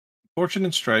Fortune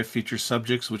and Strife features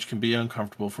subjects which can be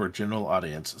uncomfortable for a general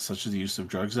audience, such as the use of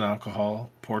drugs and alcohol,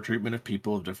 poor treatment of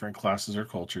people of different classes or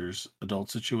cultures,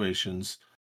 adult situations,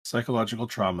 psychological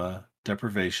trauma,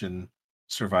 deprivation,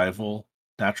 survival,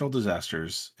 natural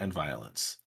disasters, and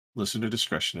violence. Listener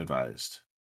discretion advised.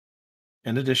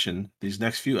 In addition, these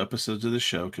next few episodes of the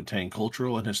show contain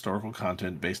cultural and historical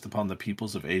content based upon the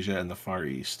peoples of Asia and the Far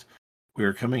East. We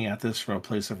are coming at this from a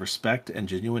place of respect and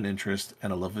genuine interest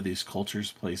and a love of these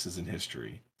cultures, places, and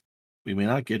history. We may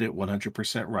not get it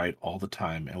 100% right all the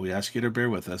time, and we ask you to bear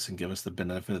with us and give us the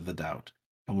benefit of the doubt,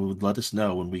 and we would let us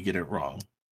know when we get it wrong.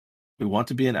 We want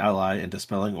to be an ally in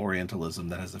dispelling Orientalism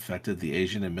that has affected the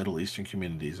Asian and Middle Eastern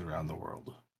communities around the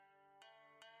world.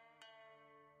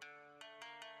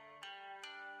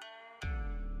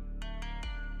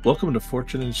 Welcome to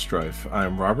Fortune and Strife. I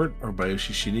am Robert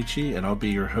Orbayashi Shinichi, and I'll be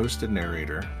your host and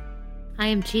narrator. I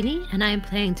am Jeannie, and I am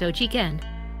playing Doji Gen.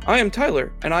 I am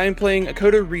Tyler, and I am playing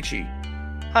Akoto Ricci.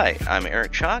 Hi, I'm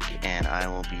Eric Chalk, and I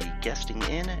will be guesting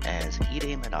in as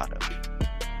Ide Minato.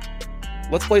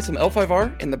 Let's play some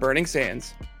L5R in the Burning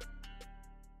Sands.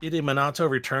 Ide Minato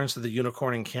returns to the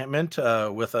Unicorn encampment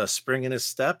with a spring in his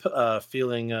step,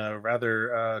 feeling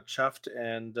rather chuffed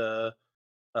and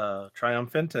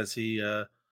triumphant as he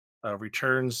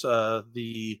returns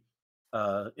the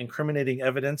incriminating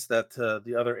evidence that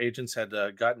the other agents had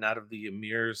gotten out of the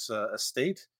Emir's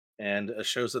estate and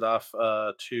shows it off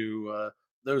to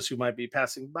those who might be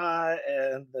passing by,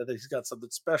 and that he's got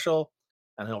something special.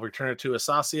 And he'll return it to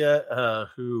Asasia,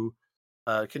 who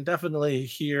can definitely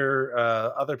hear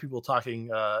other people talking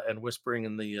and whispering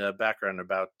in the background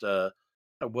about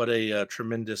what a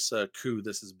tremendous coup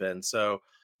this has been. So,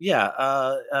 yeah,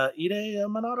 Ide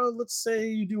Minato, let's say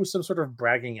you do some sort of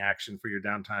bragging action for your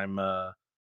downtime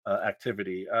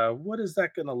activity. What is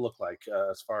that going to look like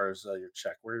as far as your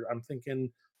check? I'm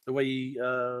thinking the way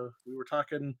we were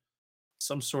talking,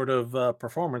 some sort of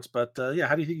performance, but yeah,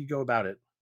 how do you think you go about it?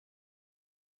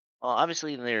 Well,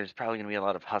 obviously, there's probably going to be a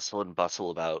lot of hustle and bustle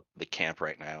about the camp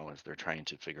right now as they're trying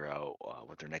to figure out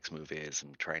what their next move is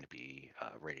and trying to be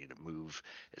ready to move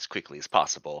as quickly as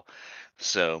possible.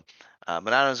 So,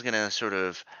 Monato's going to sort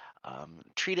of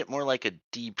treat it more like a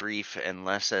debrief and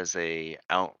less as a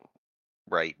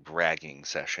outright bragging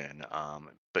session.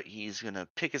 But he's going to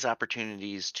pick his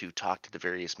opportunities to talk to the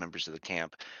various members of the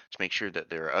camp to make sure that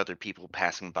there are other people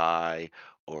passing by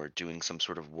or doing some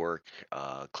sort of work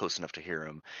close enough to hear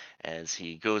him as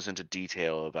he goes into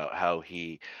detail about how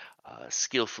he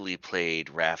skillfully played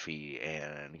Raffi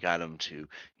and got him to,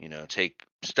 take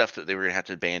stuff that they were going to have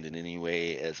to abandon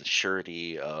anyway as a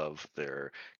surety of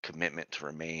their commitment to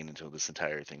remain until this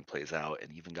entire thing plays out,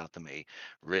 and even got them a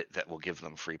writ that will give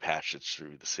them free passage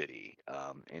through the city.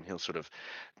 And he'll sort of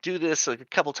do this like a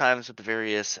couple times with the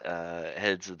various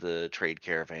heads of the trade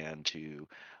caravan to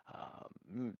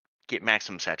get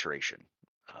maximum saturation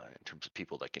in terms of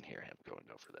people that can hear him going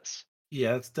over this.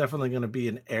 Yeah, it's definitely going to be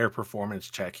an air performance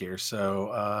check here.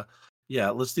 So, yeah,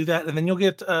 let's do that, and then you'll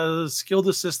get skilled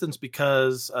assistance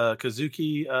because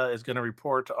Kazuki is going to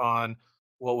report on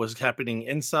what was happening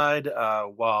inside,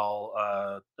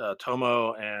 while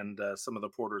Tomo and some of the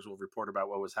porters will report about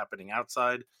what was happening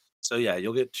outside. So, yeah,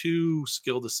 you'll get two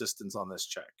skilled assistants on this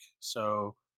check.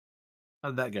 So, how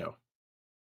did that go?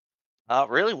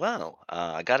 Really well.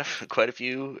 I got quite a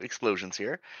few explosions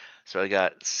here. So I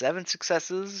got 7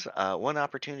 successes, 1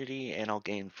 opportunity, and I'll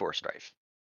gain 4 strife.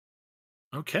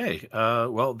 Okay.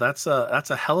 Well, that's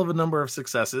a hell of a number of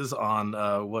successes on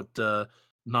what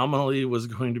nominally was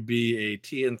going to be a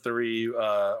TN3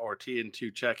 or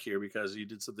TN2 check here because you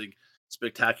did something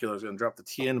spectacular. It's going to drop the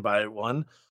TN by one.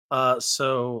 Let's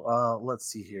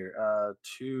see here.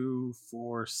 2,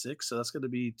 4, 6. So that's going to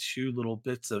be two little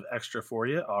bits of extra for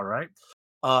you. All right.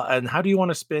 And how do you want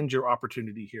to spend your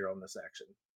opportunity here on this action?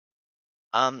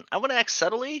 I want to act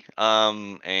subtly,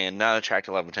 and not attract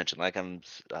a lot of attention. Like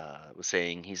was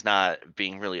saying, he's not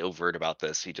being really overt about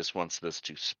this. He just wants this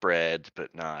to spread,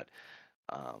 but not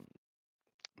um,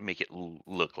 make it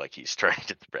look like he's trying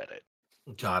to spread it.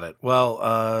 Got it. Well,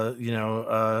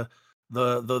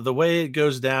 the way it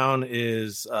goes down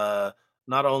is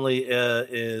not only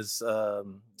is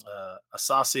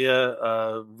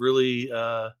Asasia really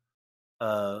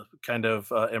kind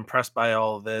of impressed by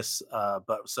all of this,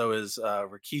 but so is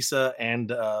Rikisa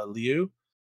and Liu.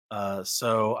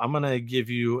 So I'm gonna give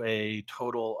you a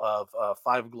total of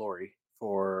 5 glory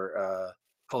for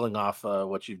pulling off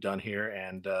what you've done here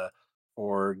and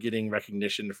for getting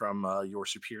recognition from your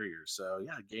superiors. So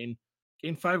yeah, gain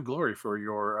 5 glory for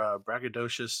your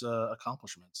braggadocious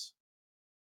accomplishments.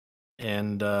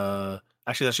 And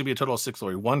actually, that should be a total of 6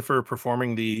 glory. One for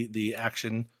performing the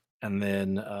action and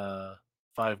then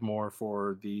 5 more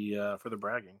for the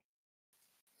bragging.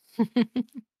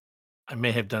 I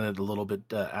may have done it a little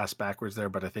bit ass backwards there,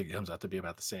 but I think it comes out to be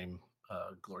about the same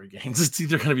glory gains. It's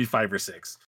either going to be 5 or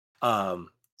 6. Um,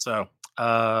 so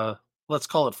let's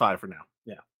call it 5 for now.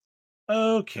 Yeah.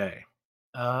 Okay.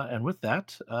 And with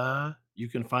that, you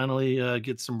can finally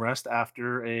get some rest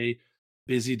after a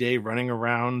busy day running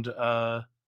around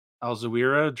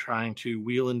Alzawira, trying to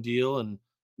wheel and deal and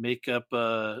make up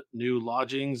new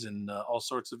lodgings and all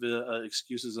sorts of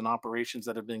excuses and operations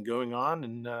that have been going on.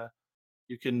 And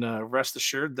you can rest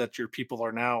assured that your people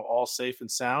are now all safe and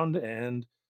sound. And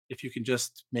if you can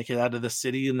just make it out of the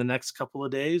city in the next couple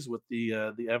of days with the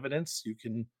evidence, you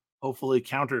can hopefully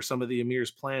counter some of the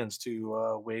emir's plans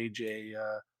to wage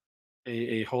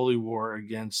a holy war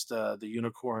against the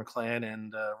Unicorn clan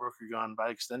and Rokugan by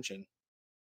extension.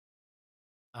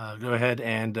 Go ahead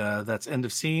and that's end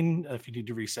of scene. If you need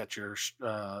to reset your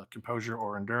composure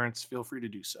or endurance, feel free to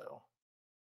do so.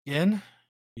 Again,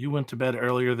 you went to bed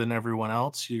earlier than everyone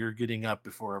else. You're getting up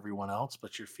before everyone else,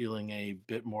 but you're feeling a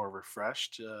bit more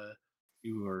refreshed.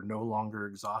 You are no longer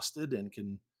exhausted and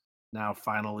can now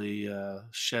finally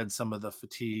shed some of the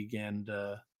fatigue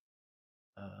uh,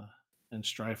 and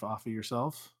strife off of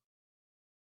yourself.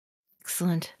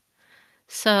 Excellent.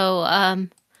 So,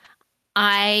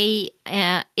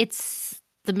 it's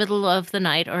the middle of the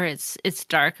night, or it's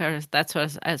dark, or that's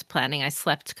what I was planning. I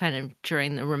slept kind of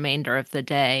during the remainder of the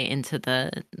day into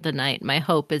the night. My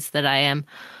hope is that I am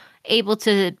able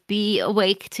to be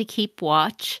awake to keep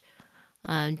watch,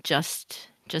 just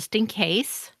in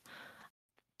case.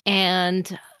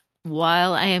 And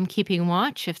while I am keeping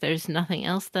watch, if there's nothing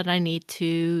else that I need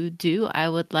to do, I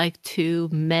would like to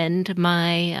mend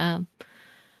my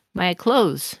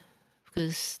clothes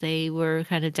because they were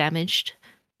kind of damaged.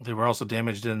 They were also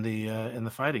damaged in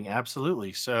the fighting.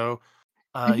 Absolutely. So,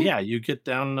 Hmm. yeah, you get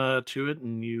down to it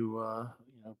and you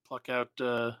know pluck out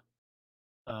the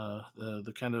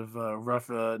kind of rough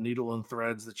needle and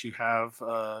threads that you have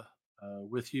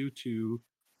with you to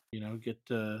you know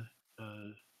uh,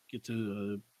 get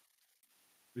to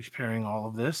repairing all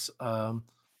of this.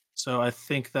 So I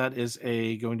think that is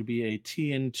a going to be a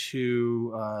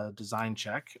TN2 design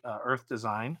check, Earth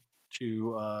design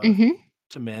Hmm.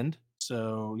 to mend.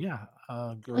 So yeah,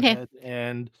 go Okay. ahead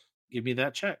and give me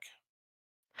that check.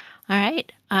 All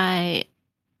right. I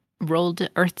rolled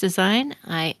Earth Design.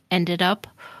 I ended up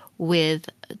with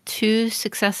 2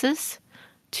 successes,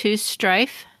 2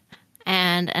 strife,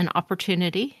 and an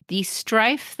opportunity. The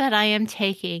strife that I am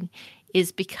taking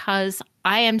is because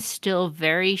I am still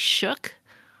very shook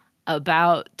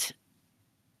about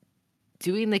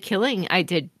doing the killing I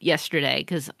did yesterday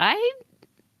because I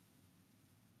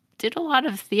did a lot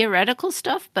of theoretical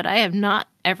stuff, but I have not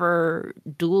ever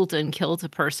dueled and killed a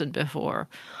person before.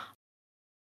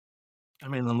 I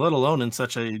mean, and let alone in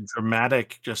such a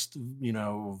dramatic, just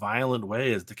violent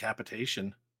way as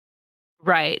decapitation.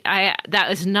 Right. That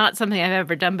is not something I've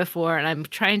ever done before, and I'm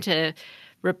trying to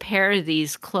repair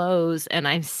these clothes, and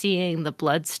I'm seeing the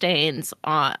blood stains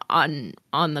on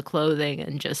the clothing,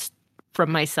 and just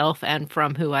from myself and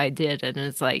from who I did, and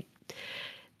it's like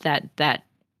that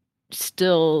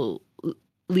still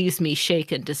leaves me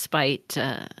shaken despite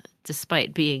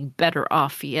being better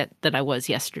off yet than I was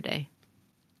yesterday.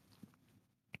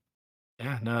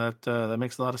 Yeah, no, that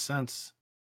makes a lot of sense.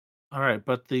 All right,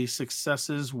 but the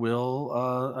successes will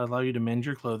allow you to mend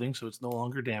your clothing so it's no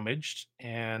longer damaged.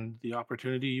 And the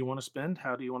opportunity you want to spend,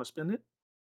 how do you want to spend it?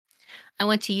 I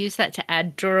want to use that to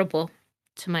add durable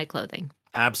to my clothing.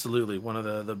 Absolutely, one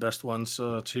of the best ones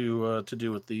to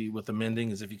do with the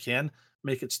mending is if you can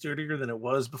make it sturdier than it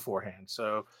was beforehand.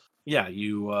 So yeah,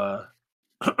 you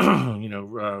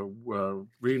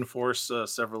reinforce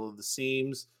several of the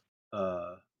seams,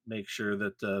 make sure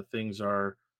that things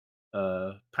are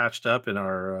patched up and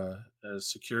are as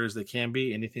secure as they can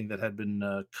be. Anything that had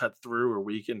been cut through or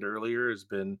weakened earlier has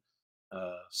been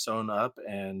sewn up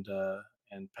and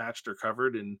patched or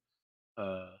covered in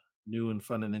new and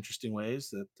fun and interesting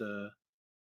ways. That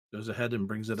goes ahead and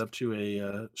brings it up to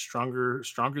a stronger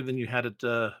than you had it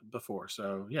before.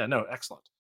 So yeah, no, excellent.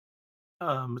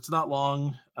 It's not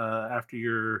long after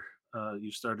you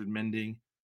started mending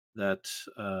that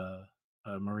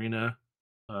Marina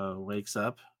wakes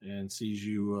up and sees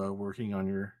you working on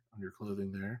your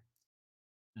clothing there,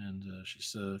 and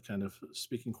she's kind of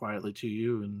speaking quietly to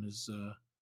you and is,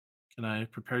 "Can I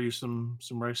prepare you some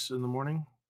rice in the morning?"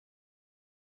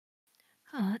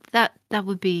 That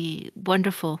would be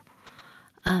wonderful.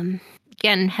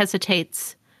 Again,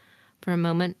 hesitates for a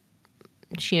moment.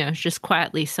 She, just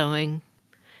quietly sewing,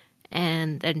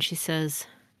 and then she says,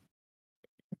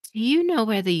 Do you know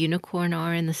where the unicorn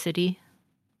are in the city?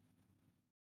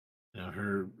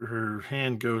 Her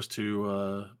hand goes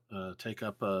to take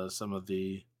up some of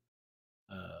the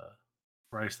uh,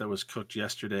 rice that was cooked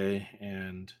yesterday,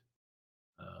 and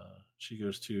she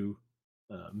goes to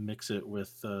mix it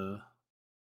with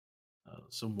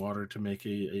some water to make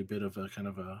a bit of a kind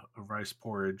of a rice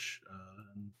porridge,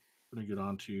 and putting it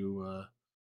on to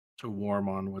warm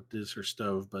on what is her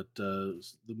stove. But the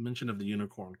mention of the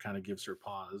unicorn kind of gives her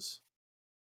pause.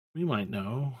 We might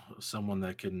know someone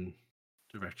that can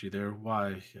direct you there.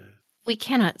 Why? We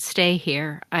cannot stay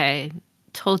here. I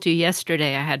told you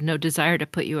yesterday I had no desire to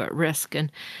put you at risk,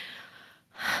 and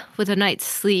with a night's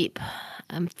sleep,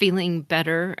 I'm feeling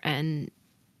better, and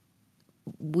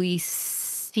we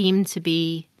seem to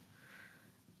be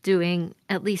doing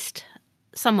at least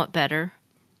somewhat better.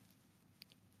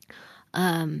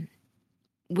 Um,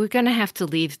 we're going to have to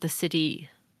leave the city.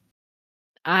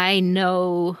 I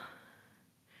know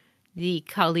the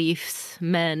Caliph's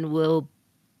men will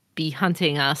be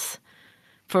hunting us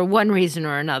for one reason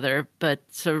or another, but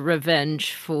it's a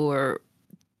revenge for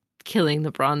killing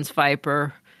the Bronze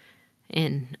Viper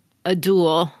in a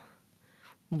duel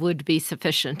would be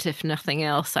sufficient, if nothing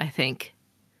else, I think.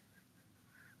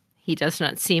 He does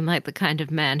not seem like the kind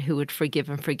of man who would forgive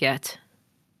and forget.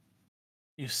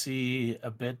 You see a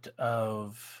bit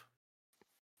of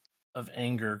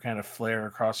anger kind of flare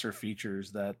across her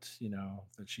features, that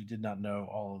that she did not know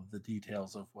all of the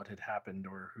details of what had happened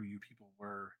or who you people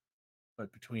were.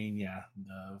 But between,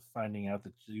 finding out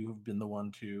that you have been the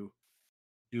one to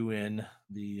do in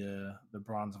the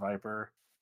Bronze Viper,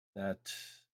 that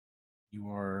you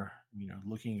are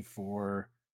looking for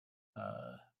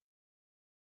uh,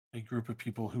 a group of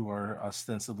people who are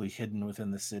ostensibly hidden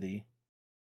within the city.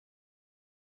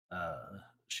 uh,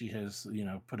 she has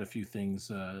put a few things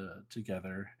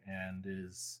together, and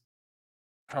is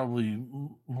probably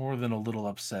more than a little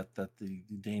upset that the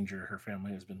danger her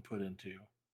family has been put into.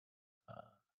 uh,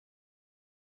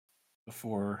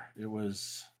 Before, it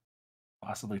was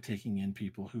possibly taking in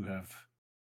people who have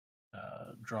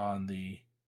drawn the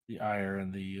ire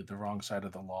and the wrong side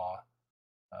of the law.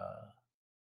 uh,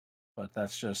 but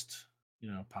that's just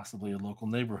possibly a local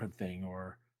neighborhood thing,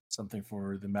 or something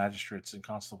for the magistrates and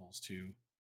constables to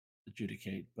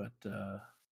adjudicate. But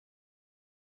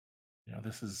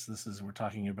this is we're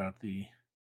talking about the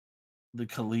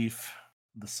caliph,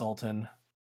 the sultan,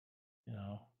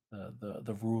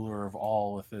 the ruler of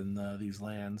all within these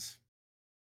lands.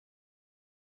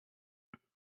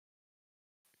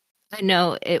 I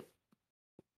know it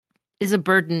is a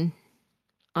burden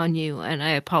on you, and I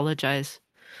apologize.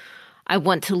 I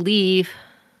want to leave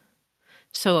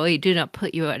so I do not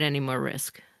put you at any more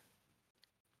risk.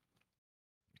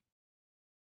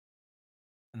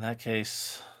 In that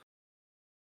case,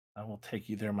 I will take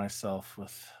you there myself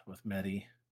with Medi,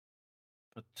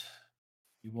 but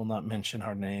you will not mention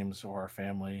our names or our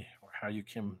family or how you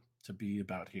came to be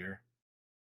about here.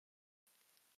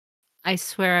 I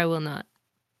swear I will not.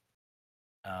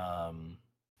 Um,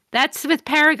 That's with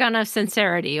paragon of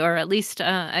sincerity, or at least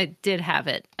I did have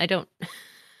it. I don't.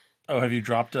 oh, have you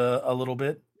dropped a little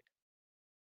bit?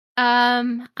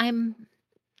 I'm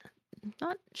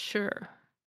not sure.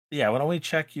 Yeah, why don't we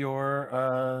check your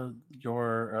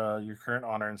current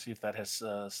honor and see if that has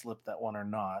slipped that one or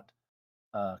not?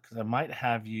 Because I might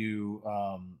have you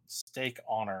stake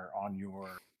honor on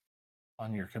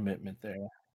your commitment there.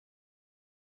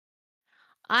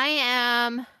 I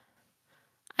am.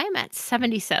 I am at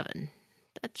 77.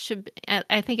 That should.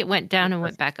 I think it went down and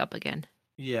went back up again.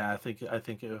 Yeah, I think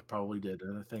it probably did,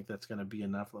 and I think that's going to be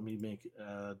enough. Let me make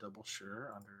double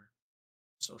sure under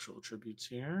social attributes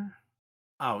here.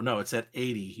 Oh no, it's at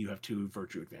 80. You have two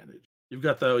virtue advantage. You've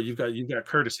got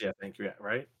courtesy, I think. Yeah,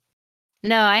 right.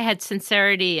 No, I had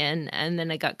sincerity, and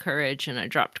then I got courage, and I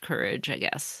dropped courage, I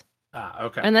guess.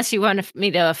 Okay. Unless you want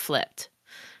me to have flipped.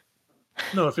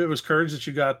 No, if it was courage that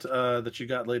you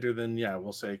got later, then yeah,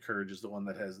 we'll say courage is the one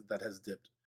that has dipped.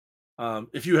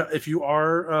 If you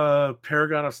are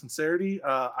paragon of sincerity,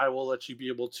 I will let you be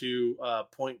able to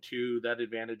point to that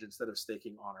advantage instead of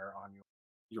staking honor on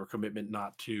your commitment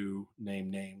not to name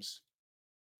names.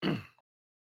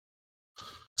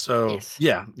 So Yes.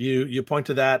 yeah, you point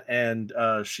to that, and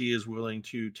she is willing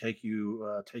to take you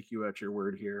at your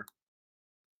word here.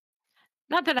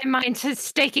 Not that I mind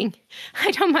staking.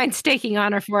 I don't mind staking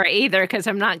honor for it either, because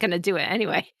I'm not going to do it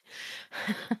anyway.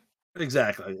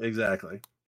 Exactly, exactly.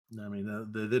 I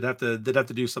mean, they'd have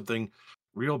to do something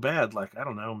real bad, like, I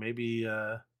don't know, maybe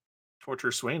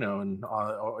torture Sueno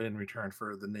in return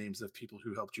for the names of people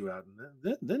who helped you out,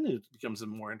 and then it becomes a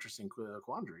more interesting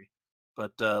quandary.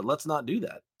 But let's not do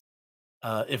that.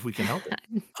 if we can help it.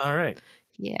 All right.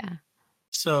 Yeah.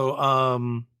 So,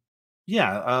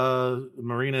 yeah,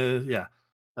 Marina, yeah,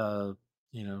 uh,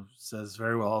 says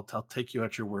very well. I'll take you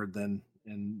at your word then,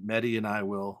 and Medi and I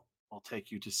will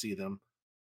take you to see them,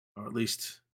 or at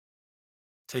least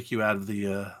take you out of the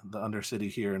Undercity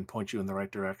here and point you in the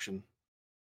right direction.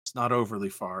 It's not overly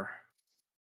far.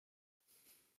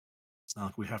 It's not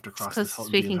like we have to As cross close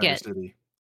as we the can entire get. city.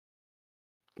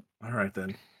 All right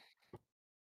then.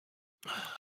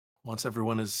 Once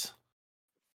everyone is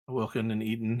awoken and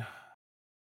eaten,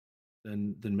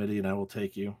 then Midi and I will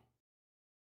take you.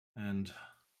 And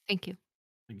Thank you.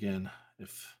 again,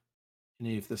 if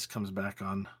any of this comes back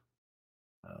uh,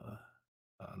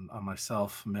 on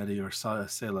myself, Medi, or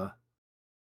Sela,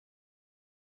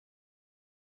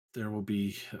 there will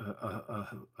be a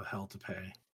hell to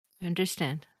pay. I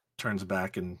understand. Turns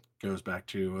back and goes back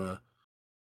to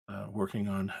working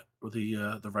on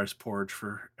the rice porridge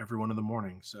for everyone in the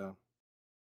morning. So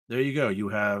there you go. You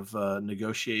have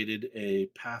negotiated a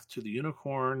path to the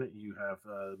unicorn. You have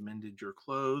mended your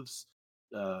clothes,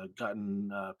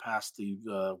 gotten past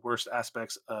the worst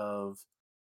aspects of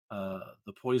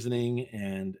the poisoning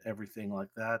and everything like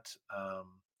that.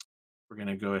 We're going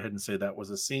to go ahead and say that was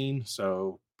a scene.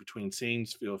 So between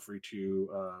scenes, feel free to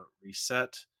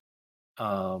reset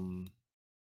um,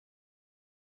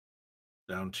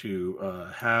 down to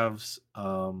halves.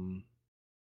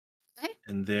 Okay.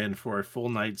 And then for a full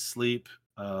night's sleep,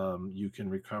 you can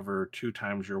recover 2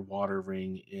 times your water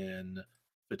ring in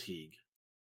fatigue.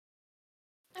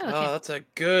 Oh, okay. Oh, that's a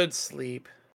good sleep.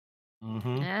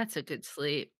 Mm-hmm. That's a good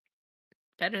sleep.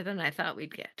 Better than I thought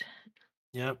we'd get.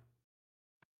 Yep.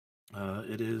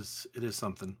 It is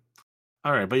something.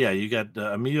 All right, but yeah, you got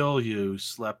a meal. You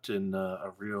slept in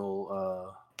a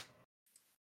real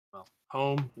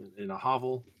home in a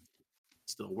hovel.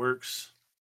 Still works.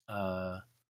 You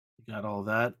got all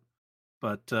that,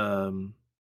 but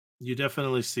you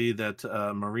definitely see that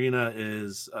Marina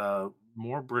is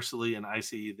more bristly and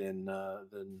icy than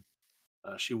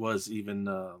she was even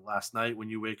last night when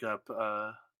you wake up,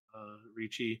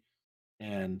 Ricci,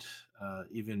 and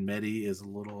even Medi is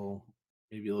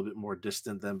maybe a little bit more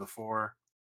distant than before.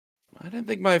 I didn't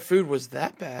think my food was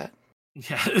that bad.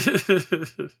 Yeah.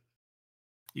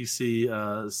 You see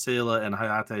Sayla and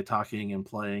Hayate talking and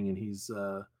playing, and he's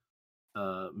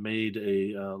made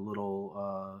a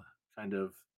little kind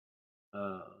of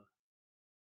uh,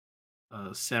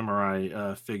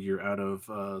 samurai figure out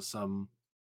of some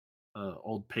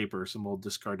old paper, some old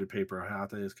discarded paper.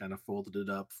 Hayate has kind of folded it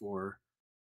up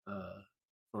uh,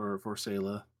 for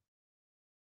Sayla.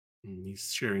 And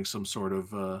he's sharing some sort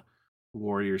of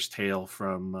warrior's tale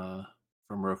from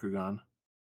Rokugan.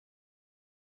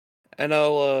 And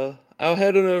I'll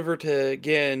head on over to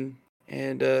Gen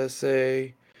and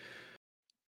say,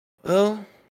 well,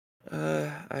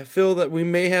 I feel that we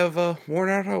may have worn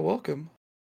out our welcome.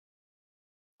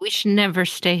 We should never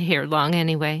stay here long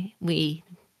anyway. We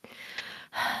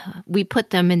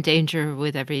put them in danger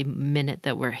with every minute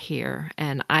that we're here,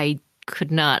 and I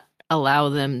could not allow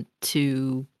them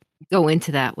to go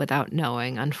into that without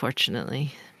knowing,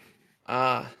 unfortunately.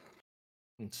 Ah,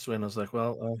 And Sueno's like,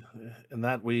 well, in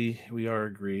that we are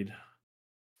agreed.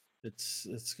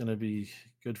 It's gonna be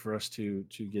good for us to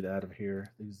get out of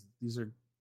here. These are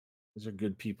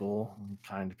good people, and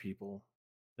kind people.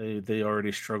 They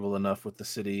already struggle enough with the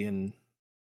city and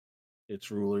its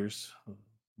rulers.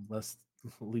 Less,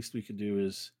 the least we could do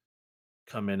is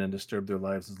come in and disturb their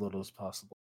lives as little as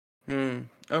possible.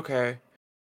 okay.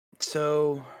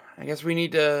 So, I guess we'll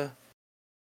need to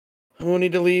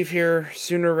leave here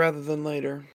sooner rather than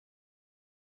later.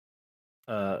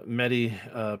 Medi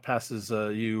passes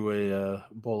you a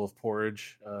bowl of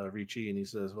porridge, Ricci, and he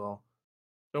says, "Well,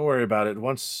 don't worry about it.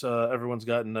 Once everyone's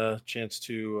gotten a chance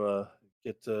to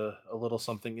get a little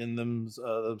something in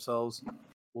themselves,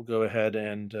 we'll go ahead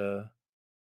and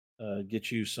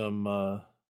get you some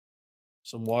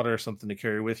water, something to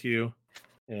carry with you,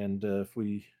 and if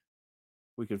we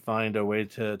could find a way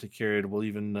to carry it, we'll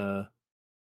even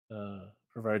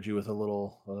provide you with a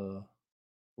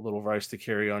little rice to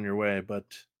carry on your way. But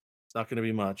it's not going to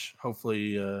be much.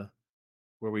 Hopefully,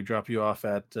 where we drop you off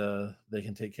at, they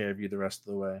can take care of you the rest of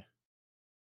the way."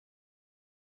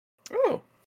 Oh,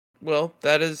 well,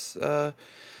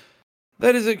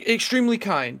 extremely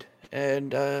kind.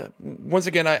 And once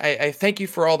again, I thank you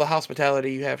for all the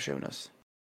hospitality you have shown us.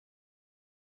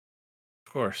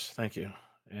 Of course, thank you.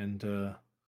 And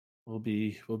we'll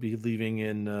be leaving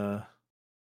in uh,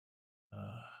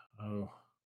 oh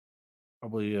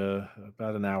probably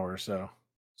about an hour or so.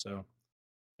 So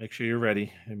make sure you're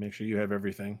ready and make sure you have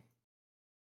everything.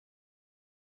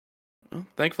 Well,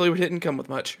 thankfully, we didn't come with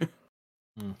much.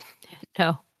 No.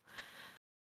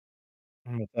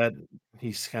 And with that,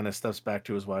 he kind of steps back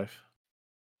to his wife.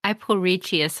 I pull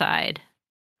Ricci aside,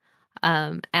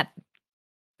 at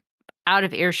out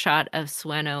of earshot of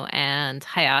Sueno and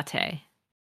Hayate,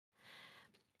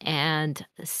 and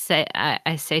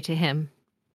I say to him,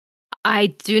 I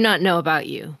do not know about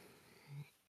you,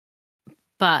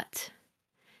 but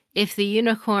if the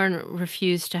unicorn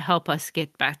refused to help us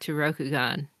get back to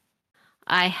Rokugan,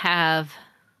 I have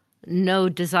no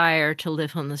desire to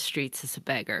live on the streets as a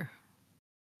beggar,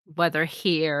 whether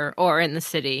here or in the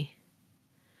city.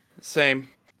 Same.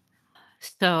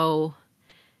 So,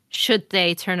 should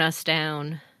they turn us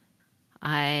down,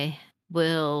 I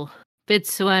will bid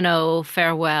Sueno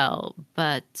farewell,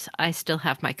 but I still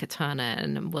have my katana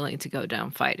and I'm willing to go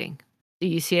down fighting. Do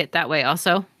you see it that way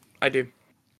also? I do.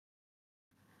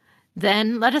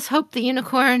 Then let us hope the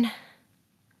unicorn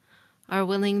are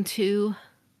willing to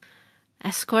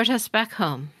escort us back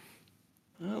home.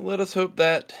 Let us hope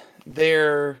that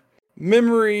their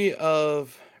memory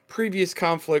of previous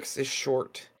conflicts is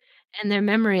short. And their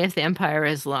memory of the Empire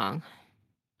is long.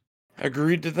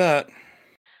 Agreed to that.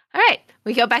 All right,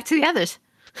 we go back to the others.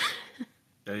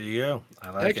 There you go. I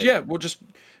like Heck it. yeah, we'll just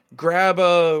grab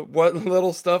what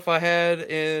little stuff I had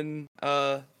in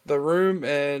the room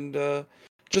and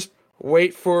just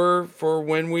wait for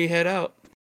when we head out.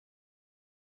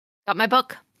 Got my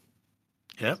book.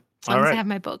 Yep. As long All as I right. have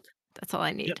my book, that's all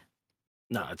I need. Yep.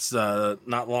 No, it's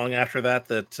not long after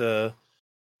that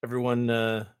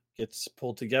everyone gets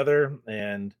pulled together,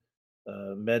 and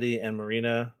Medi and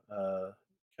Marina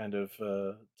kind of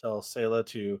tell Sayla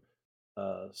to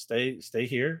stay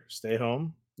here, stay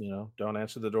home. Don't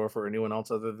answer the door for anyone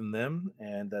else other than them,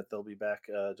 and that they'll be back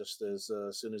just as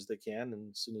soon as they can,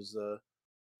 and as soon as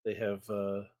they have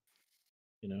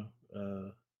you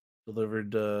know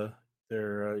delivered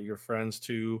their your friends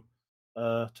to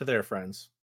their friends.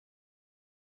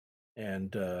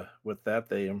 And with that,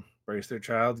 they embrace their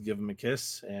child, give them a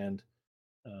kiss, and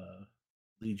uh,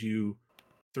 lead you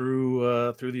through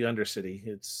the Undercity.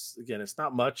 It's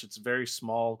not much. It's very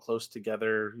small, close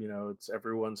together. It's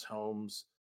everyone's homes,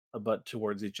 but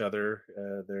towards each other.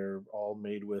 They're all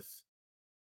made with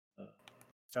uh,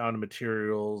 found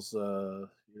materials,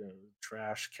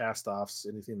 trash, cast-offs,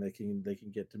 anything they can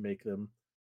get to make them.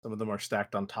 Some of them are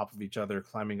stacked on top of each other,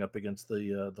 climbing up against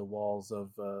the walls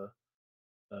of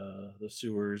the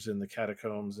sewers and the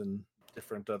catacombs and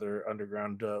different other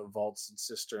underground vaults and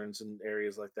cisterns and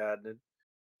areas like that. And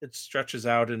it stretches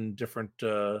out in different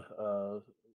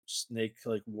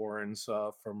snake-like warrens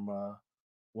from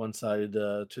one side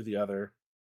to the other.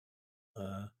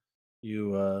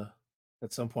 You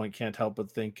at some point can't help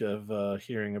but think of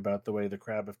hearing about the way the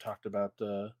crab have talked about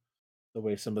the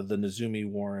way some of the Nezumi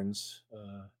warrens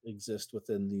exist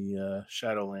within the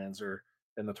Shadowlands or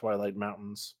in the Twilight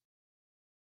Mountains.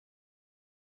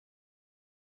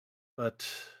 But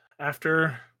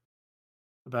after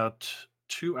about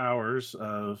 2 hours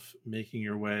of making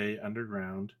your way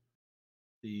underground,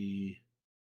 the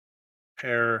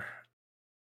pair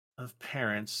of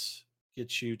parents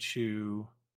get you to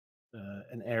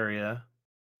an area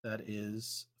that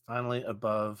is finally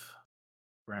above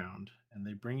ground, and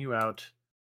they bring you out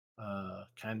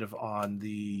kind of on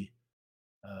the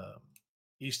um,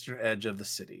 eastern edge of the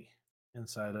city,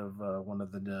 inside of one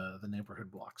of the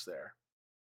neighborhood blocks there.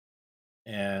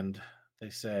 And they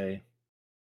say,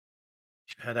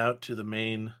 you head out to the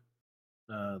main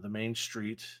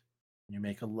street. You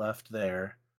make a left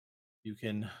there. You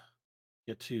can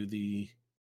get to the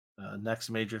next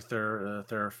major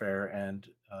thoroughfare, and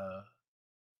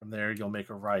from there you'll make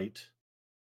a right,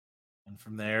 and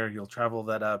from there you'll travel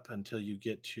that up until you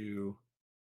get to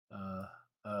uh,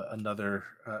 another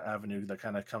avenue that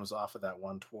kind of comes off of that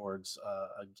one towards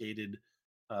a gated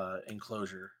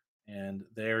enclosure, and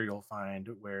there you'll find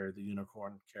where the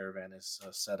unicorn caravan is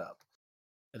set up.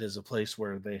 It is a place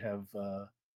where they have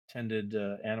tended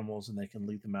animals, and they can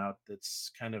lead them out.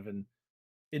 That's kind of an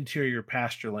interior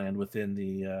pasture land within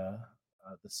the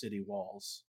city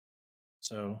walls.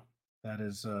 So that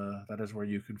is where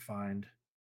you can find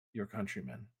your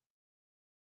countrymen.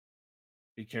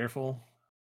 Be careful.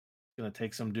 It's going to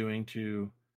take some doing to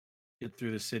get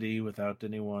through the city without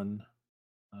anyone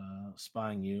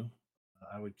spying you.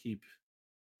 I would keep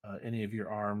any of your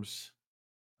arms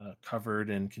covered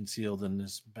and concealed in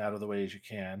as bad of the way as you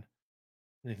can.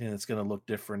 Anything that's going to look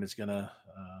different is going to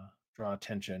draw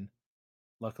attention.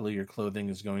 Luckily, your clothing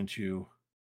is going to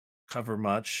cover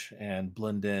much and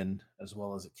blend in as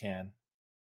well as it can.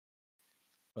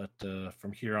 But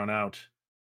from here on out,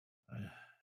 uh,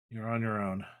 you're on your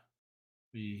own.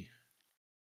 We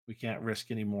we can't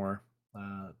risk any more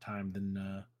time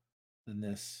than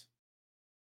this.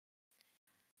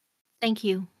 Thank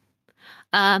you.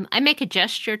 I make a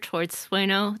gesture towards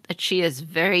Sueno that she is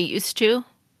very used to,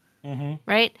 Mm-hmm.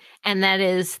 right? And that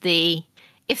is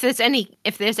if there's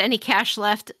any cash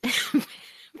left,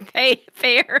 pay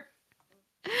her.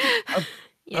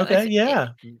 Okay, yeah.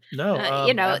 No,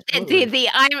 absolutely.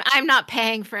 I'm not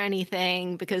paying for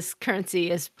anything because currency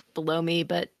is below me,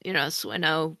 but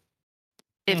Sueno,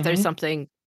 if there's something,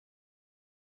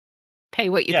 pay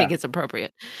what you think is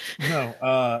appropriate. No,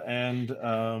 and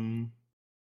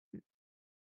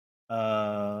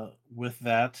with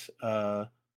that,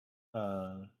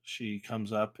 she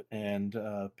comes up and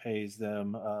pays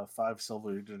them 5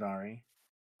 silver denarii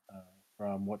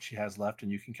from what she has left,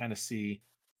 and you can kind of see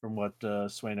from what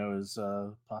Sueno is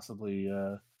possibly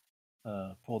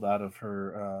pulled out of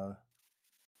her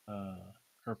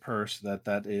purse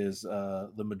that is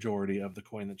the majority of the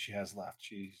coin that she has left.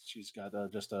 She's got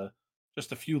just a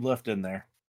few left in there.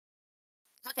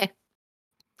 Okay,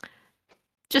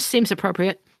 just seems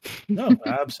appropriate. No,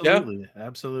 absolutely,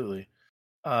 absolutely.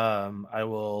 I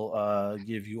will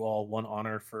give you all 1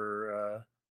 honor for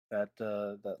that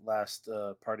last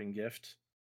parting gift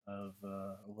of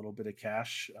a little bit of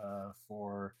cash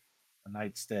for a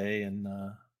night's stay and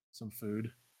some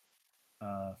food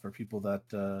for people that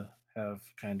have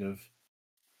kind of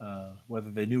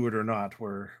whether they knew it or not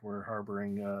were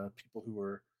harboring people who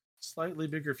were slightly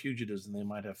bigger fugitives than they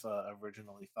might have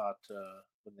originally thought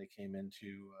when they came in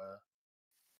to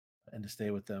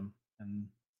stay with them. And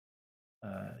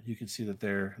you can see that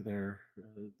they're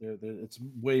it's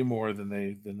way more than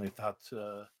they thought.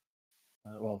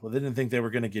 Well, they didn't think they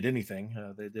were going to get anything.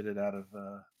 They did it out of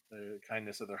the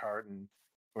kindness of their heart and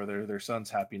for their son's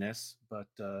happiness. But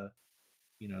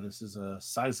this is a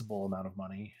sizable amount of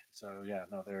money. So yeah,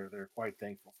 no, they're quite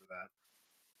thankful for that.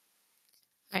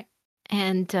 Right,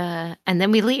 and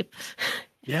then we leave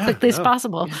quickly as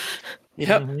possible.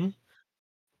 Yep. Mm-hmm.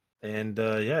 And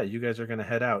yeah, you guys are going to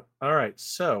head out. All right.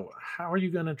 So, how are you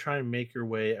going to try and make your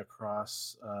way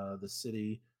across the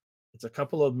city? It's a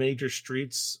couple of major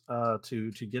streets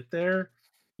to get there.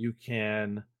 You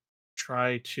can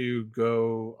try to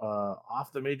go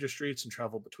off the major streets and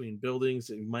travel between buildings.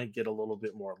 You might get a little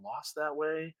bit more lost that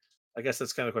way. I guess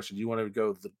that's kind of the question. Do you want to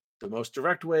go the most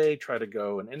direct way? Try to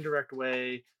go an indirect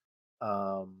way?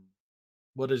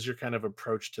 What is your kind of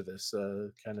approach to this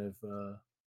kind of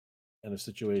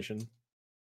situation?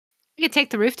 You could take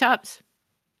the rooftops.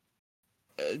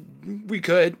 We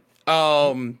could.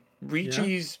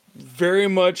 Ricci's very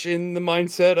much in the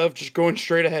mindset of just going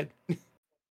straight ahead.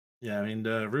 Yeah, I mean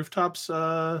the rooftops,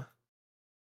 while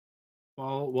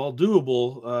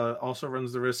doable, also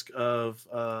runs the risk of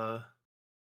a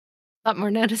lot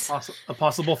more notice. A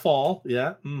possible fall.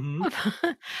 Yeah. Mm-hmm.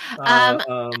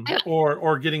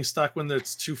 Or getting stuck when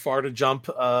it's too far to jump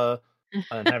and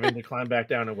having to climb back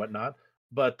down and whatnot.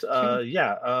 But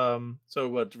yeah. So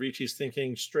what Ricci's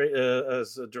thinking straight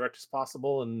as direct as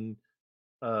possible, and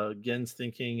Gen's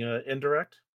thinking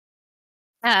indirect.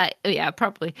 Yeah,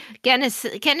 probably. Gen is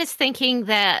thinking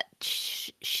that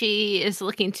she is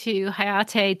looking to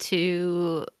Hayate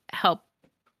to help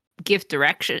give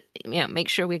direction, make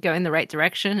sure we go in the right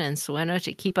direction, and Sueno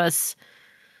to keep us,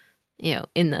 in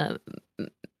the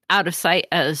out of sight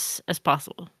as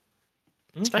possible.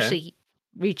 Okay. Especially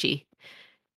Ricci.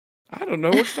 I don't know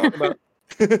what you're talking about.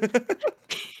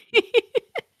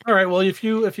 All right. Well, if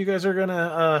you guys are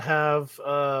gonna have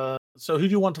so who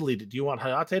do you want to lead it? Do you want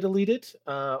Hayate to lead it,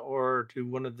 or do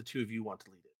one of the two of you want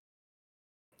to lead it?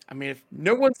 I mean, if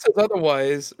no one says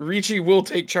otherwise, Ricci will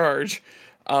take charge.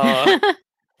 I'd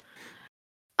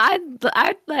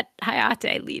let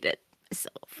Hayate lead it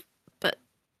myself, but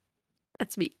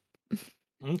that's me.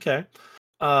 Okay.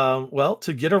 Well,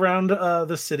 to get around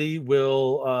the city,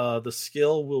 the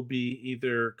skill will be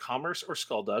either commerce or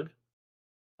skulldug.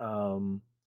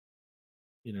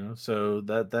 So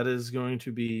that is going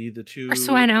to be the two. Or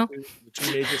Sueno. The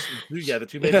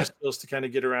two major skills to kind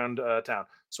of get around town.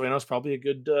 Sueno's probably a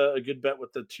good bet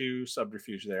with the 2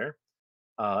 subterfuge there,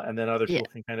 and then other people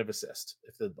can kind of assist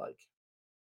if they'd like.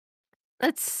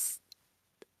 Let's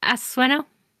ask Sueno.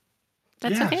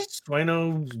 That's okay.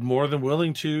 Sueno's more than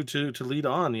willing to lead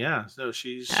on. Yeah, so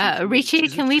she's Ricci.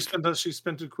 She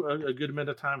spent a good amount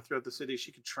of time throughout the city.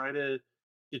 She could try to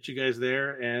get you guys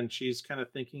there, and she's kind of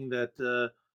thinking that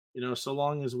so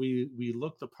long as we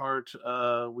look the part,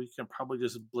 we can probably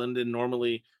just blend in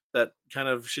normally. That kind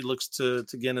of she looks to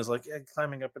Gen as like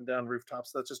climbing up and down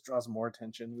rooftops. That just draws more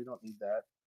attention. We don't need that.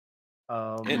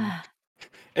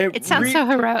 It sounds so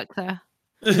heroic, though.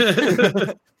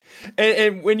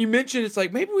 And when you mention it's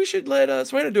like maybe we should let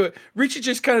Sueno do it, Richie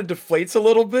just kind of deflates a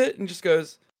little bit and just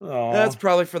goes, "That's Aw.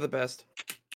 probably for the best."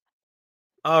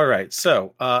 All right.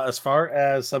 So, as far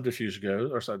as subterfuge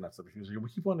goes, or sorry, not subterfuge. We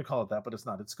keep wanting to call it that, but it's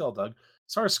not. It's Skulldug.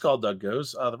 As far as Skulldug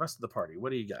goes, the rest of the party,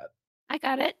 what do you got? I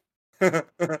got it.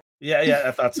 Yeah,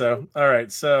 I thought so. All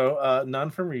right. So, none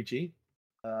from Ricci.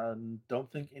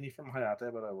 Don't think any from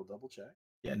Hayate, but I will double check.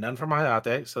 Yeah, none from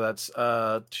Hayate. So that's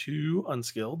 2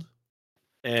 unskilled.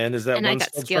 And is that And I one got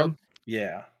skilled skilled. from?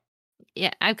 Yeah.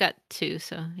 Yeah, I've got 2,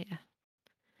 so yeah.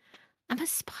 I'm a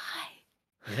spy.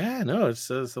 Yeah, no, it's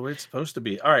the way it's supposed to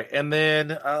be. All right, and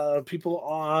then people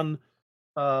on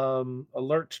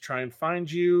alert to try and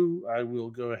find you. I will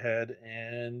go ahead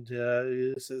and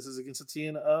it says this is against a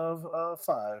TN of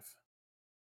 5.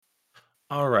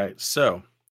 All right, so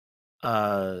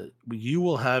you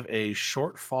will have a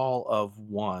shortfall of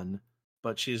 1,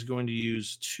 but she's going to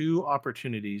use 2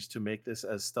 opportunities to make this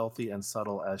as stealthy and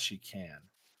subtle as she can.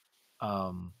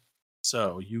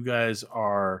 So you guys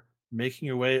are making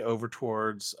your way over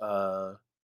towards the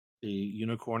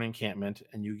unicorn encampment,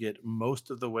 and you get most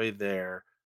of the way there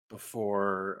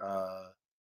before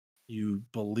you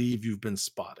believe you've been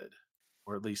spotted,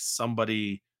 or at least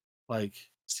somebody like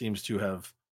seems to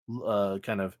have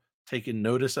kind of taken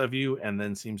notice of you, and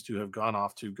then seems to have gone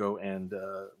off to go and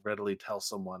readily tell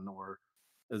someone, or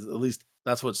at least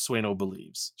that's what Sueno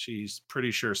believes. She's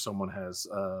pretty sure someone has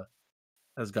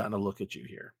gotten a look at you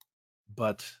here,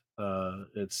 but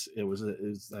it's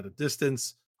at a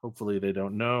distance. Hopefully, they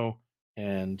don't know,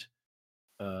 and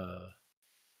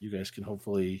you guys can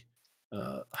hopefully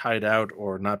hide out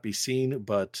or not be seen.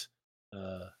 But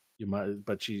you might.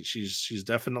 But she's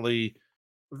definitely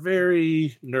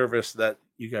very nervous that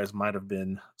you guys might have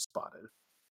been spotted.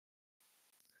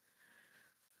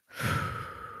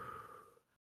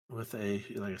 With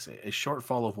like I say, a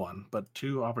shortfall of 1, but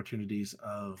 2 opportunities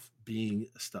of being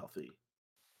stealthy.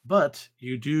 But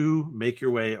you do make your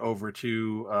way over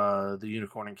to the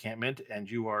unicorn encampment, and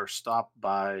you are stopped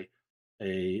by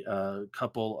a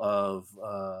couple of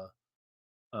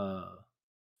uh,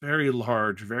 very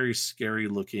large, very scary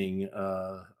looking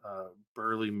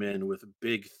burly men with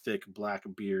big, thick black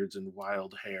beards and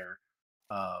wild hair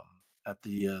um, at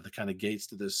the kind of gates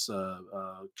to this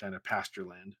kind of pasture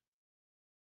land.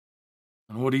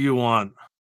 And what do you want?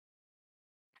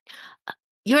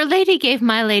 Your lady gave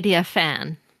my lady a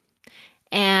fan,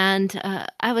 and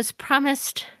I was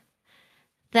promised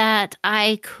that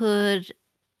I could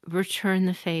return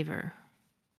the favor.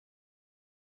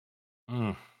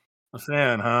 Mm, a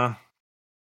fan, huh?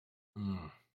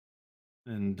 Mm.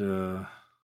 And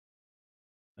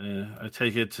I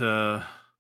take it uh,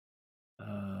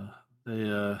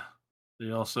 they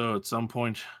they also at some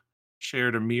point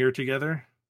shared a mirror together.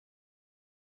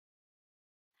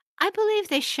 I believe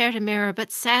they shared a mirror,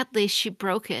 but sadly she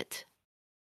broke it.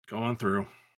 Going through.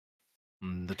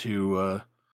 And the 2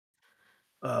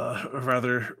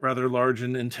 rather large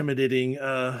and intimidating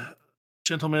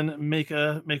gentlemen make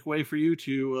way for you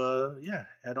to yeah,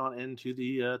 head on into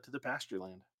the to the pasture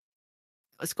land.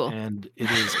 That's cool. And it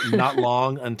is not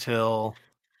long until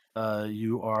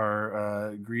you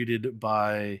are greeted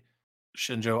by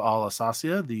Shinjo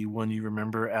Alasasia, the one you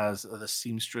remember as the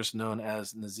seamstress known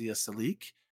as Nazia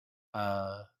Salik,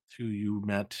 uh, who you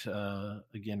met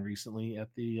again recently at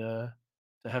the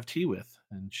to have tea with,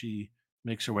 and she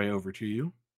makes her way over to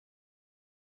you.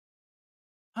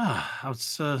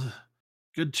 It's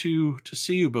good to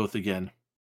see you both again.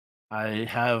 I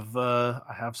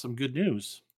have some good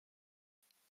news.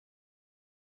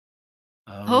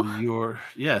 Oh,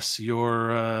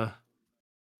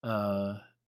 Uh,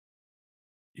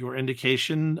 your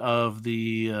indication of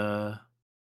the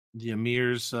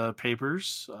Emir's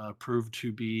papers proved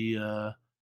to be uh,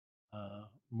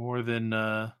 more than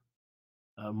uh,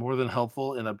 more than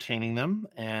helpful in obtaining them,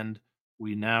 and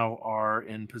we now are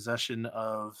in possession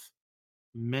of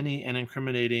many an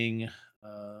incriminating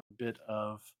bit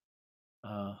of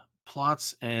uh,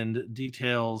 plots and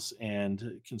details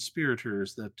and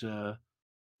conspirators that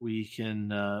we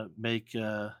can make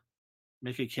a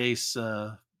case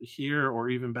here or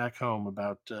even back home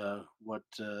about what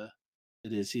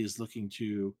it is he is looking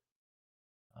to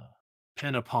uh,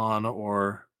 pin upon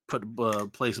or put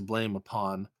place blame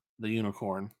upon the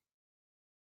unicorn.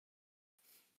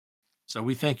 So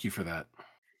we thank you for that.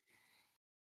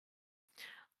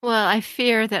 well, I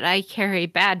fear that I carry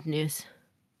bad news.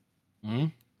 Hmm?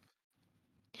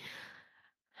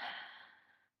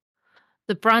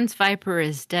 The bronze viper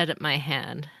is dead at my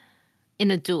hand in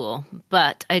a duel,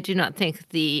 but I do not think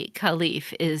the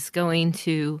Caliph is going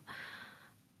to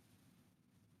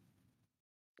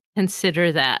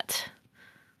consider that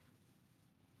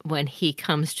when he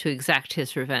comes to exact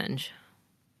his revenge.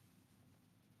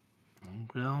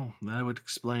 Well, that would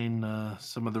explain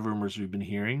some of the rumors we've been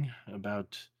hearing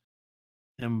about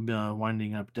him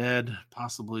winding up dead,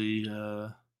 possibly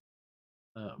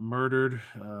murdered.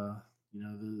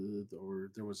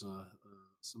 Or there was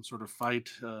some sort of fight,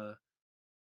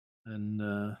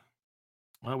 and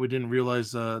well, we didn't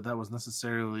realize that was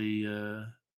necessarily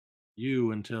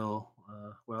you until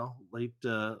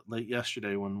late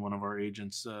yesterday when one of our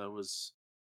agents was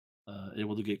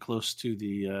able to get close to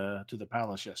the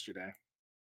palace yesterday.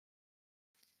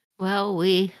 Well,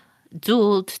 we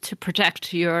dueled to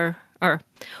protect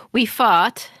we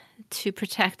fought to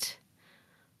protect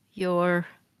your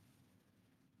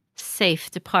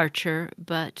safe departure,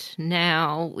 but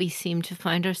now we seem to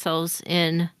find ourselves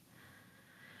in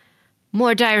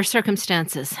more dire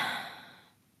circumstances.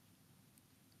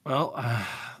 Well,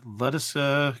 let us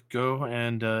go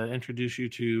and introduce you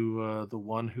to the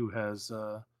one who has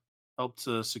helped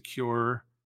secure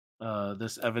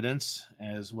this evidence,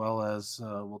 as well as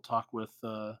we'll talk with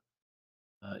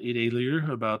Ide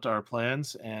Lear about our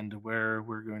plans and where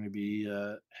we're going to be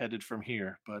headed from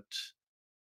here. But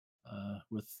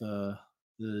with the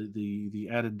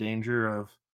added danger of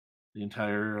the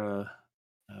entire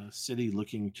city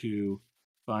looking to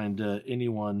find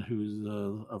anyone who's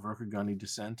of Rokugani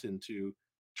descent and to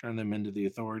turn them into the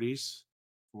authorities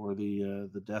for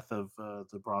the death of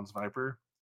the Bronze Viper,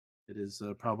 it is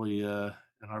probably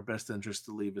in our best interest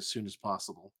to leave as soon as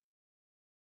possible.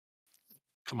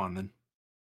 Come on, then.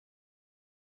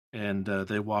 And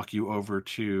they walk you over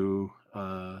to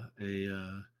a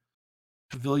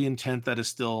pavilion tent that is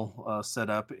still set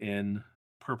up in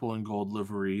purple and gold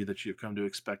livery that you've come to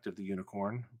expect of the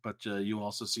unicorn. But you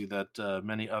also see that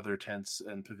many other tents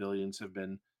and pavilions have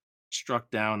been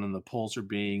struck down, and the poles are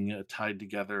being tied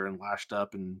together and lashed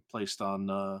up and placed on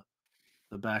the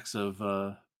backs of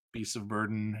beasts of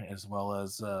burden, as well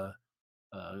as uh,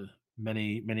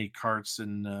 many carts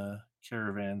and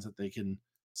caravans that they can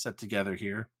set together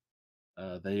here.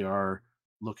 They are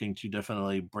looking to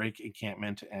definitely break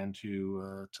encampment and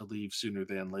to leave sooner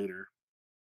than later.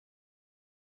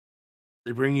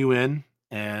 They bring you in,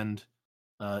 and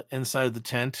inside the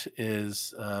tent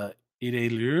is Ide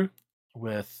Liu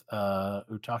with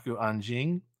Utaku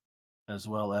Anjing, as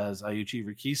well as Ayuchi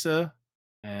Rikisa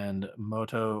and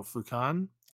Moto Fukan.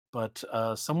 But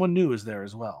someone new is there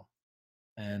as well.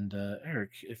 And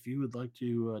Eric, if you would like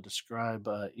to describe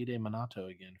Ide Minato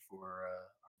again for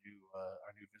our new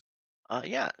visitor.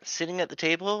 Yeah, sitting at the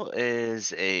table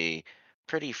is a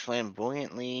pretty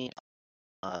flamboyantly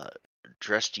uh,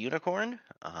 dressed unicorn.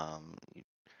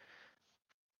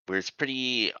 Wears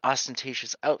pretty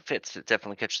ostentatious outfits that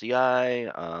definitely catch the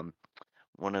eye.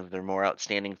 One of their more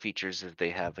outstanding features is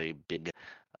they have a big,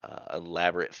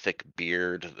 elaborate, thick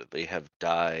beard that they have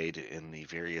dyed in the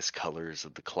various colors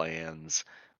of the clans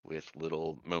with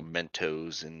little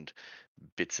mementos and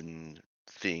bits and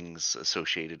things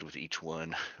associated with each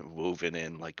one woven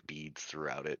in like beads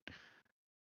throughout it.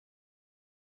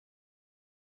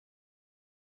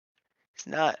 It's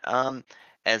not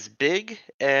as big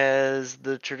as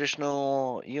the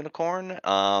traditional unicorn.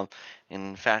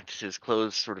 In fact, his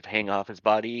clothes sort of hang off his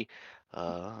body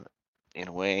uh, in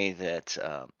a way that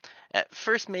at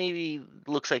first maybe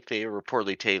looks like they were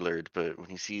poorly tailored, but when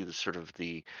you see the sort of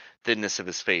the thinness of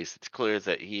his face, it's clear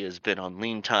that he has been on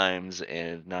lean times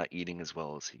and not eating as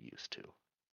well as he used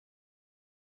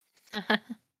to.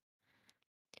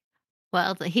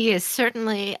 Well, he is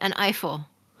certainly an Eiffel.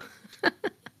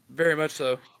 Very much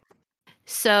so.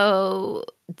 So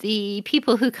the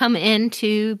people who come in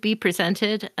to be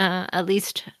presented, at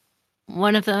least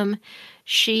one of them,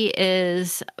 she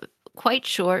is quite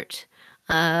short,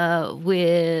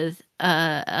 with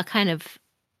a kind of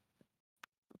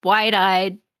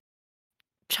wide-eyed,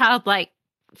 childlike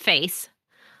face.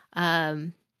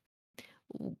 Um,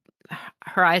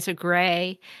 her eyes are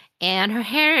gray, and her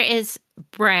hair is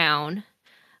brown,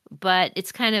 but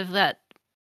it's kind of that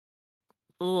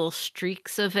little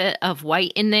streaks of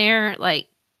white in there, like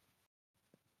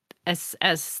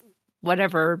as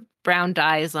whatever brown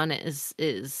dye is on it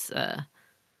is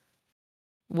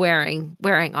wearing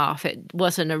off. It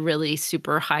wasn't a really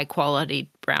super high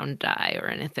quality brown dye or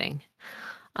anything.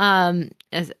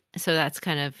 So that's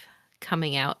kind of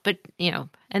coming out, but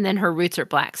and then her roots are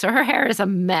black, so her hair is a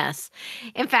mess.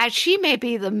 In fact, she may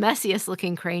be the messiest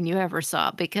looking crane you ever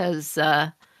saw, because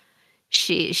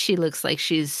she looks like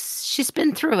she's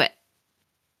been through it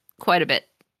quite a bit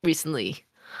recently.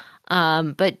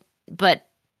 But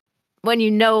when you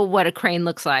know what a crane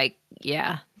looks like,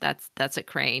 yeah, that's a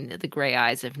crane. The gray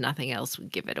eyes, if nothing else,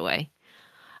 would give it away.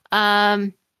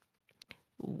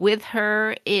 with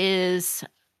her is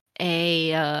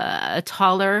a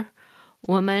taller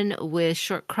woman with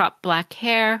short cropped black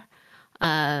hair,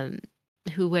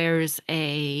 who wears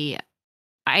a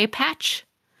eye patch,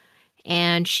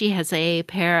 and she has a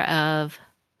pair of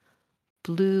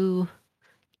blue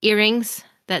earrings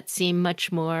that seem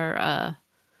much more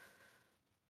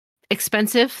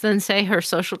expensive than, say, her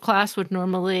social class would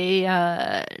normally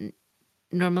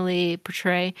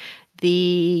portray.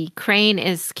 The crane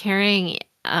is carrying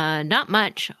not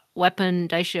much weapon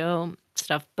daisho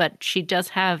stuff, but she does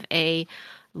have a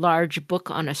large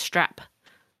book on a strap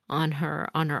on her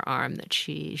arm that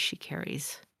she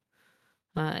carries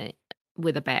uh,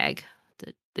 with a bag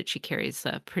that she carries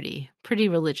pretty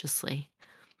religiously.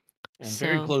 And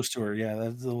very So, close to her. Yeah,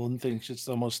 that's the one thing. She's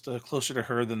almost closer to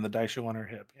her than the daisho on her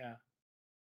hip. Yeah.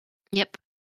 yep.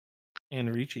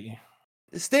 And Ricci.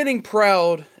 Standing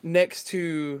proud next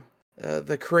to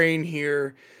the crane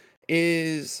here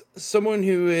is someone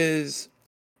who is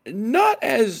not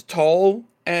as tall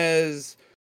as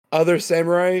other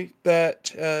samurai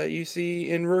that you see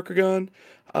in Rokugan.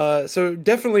 So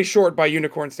definitely short by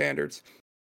unicorn standards.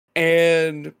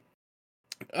 And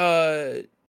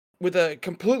with a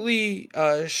completely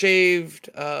shaved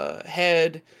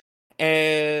head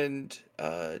and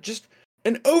just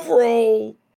an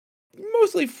overall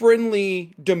mostly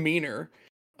friendly demeanor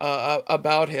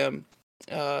about him.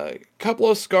 Couple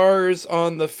of scars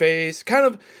on the face, kind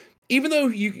of. Even though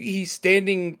he's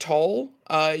standing tall,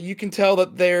 you can tell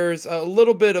that there's a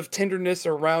little bit of tenderness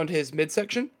around his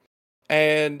midsection,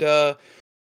 and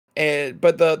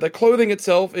but the clothing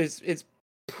itself is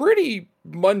pretty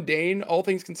mundane, all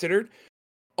things considered.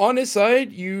 On his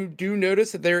side, you do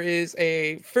notice that there is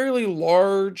a fairly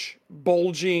large,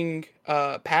 bulging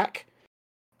pack.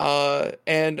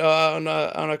 And on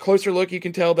a closer look, you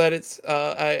can tell that it's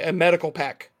a medical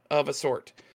pack of a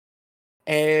sort.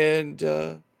 And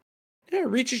yeah,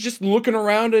 Reach is just looking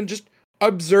around and just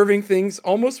observing things,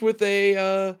 almost with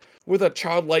a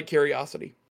childlike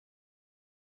curiosity.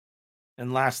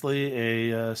 And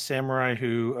lastly, a samurai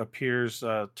who appears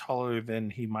taller than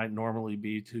he might normally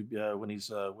be to when he's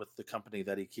with the company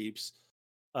that he keeps.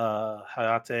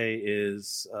 Hayate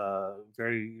is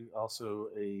very also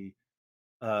a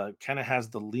kind of has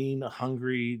the lean,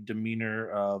 hungry demeanor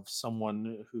of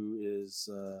someone who is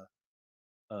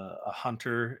a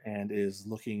hunter and is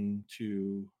looking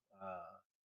to uh,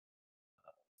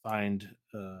 find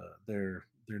their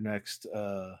next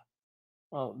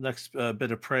next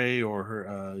bit of prey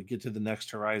or get to the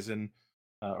next horizon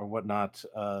or whatnot.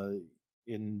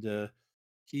 And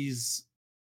he's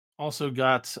also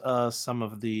got some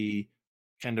of the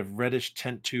kind of reddish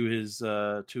tint to his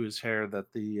hair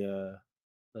that the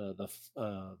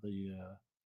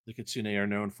kitsune are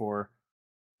known for.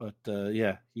 But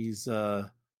yeah, he's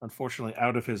unfortunately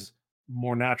out of his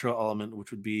more natural element,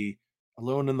 which would be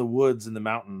alone in the woods in the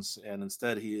mountains, and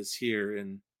instead he is here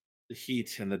in the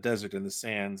heat and the desert and the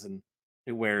sands, and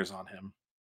it wears on him.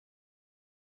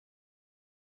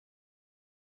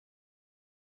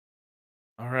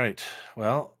 All right,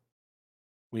 well,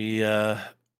 we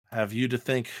have you to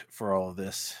thank for all of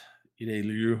this. Ide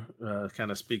Liu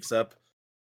kind of speaks up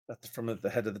from at the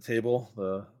head of the table.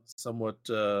 The somewhat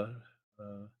uh,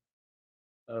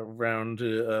 round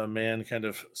man kind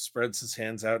of spreads his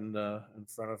hands out in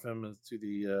front of him to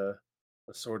the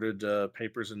assorted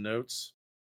papers and notes.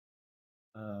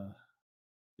 Uh,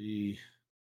 the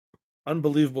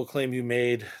unbelievable claim you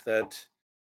made that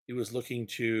he was looking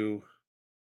to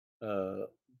uh,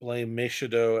 blame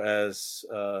Meishido as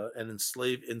an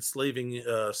enslaving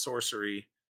sorcery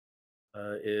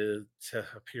it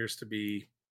appears to be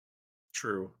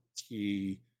true.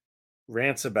 He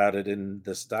rants about it in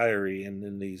this diary and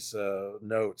in these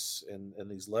notes and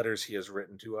these letters he has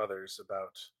written to others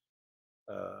about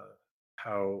uh,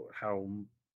 how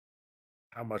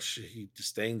how much he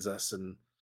disdains us and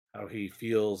how he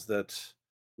feels that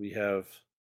we have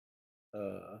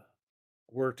uh,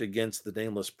 worked against the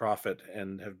nameless prophet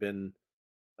and have been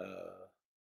uh,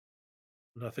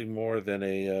 nothing more than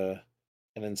an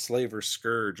enslaver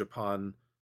scourge upon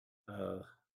uh,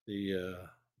 the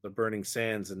burning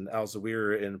sands and Al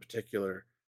Zawira in particular,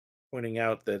 pointing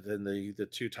out that in the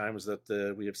two times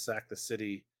that we have sacked the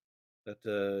city, that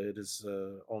it is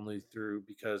only through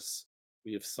because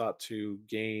we have sought to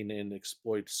gain and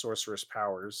exploit sorceress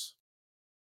powers.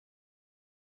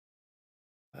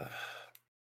 Uh,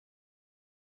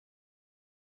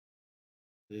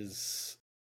 is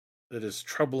it is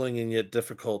troubling and yet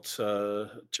difficult to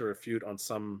refute on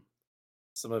some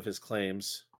of his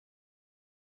claims.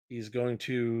 He's going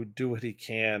to do what he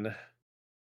can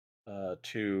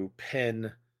to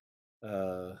pin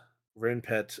uh,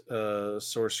 Renpet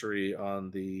sorcery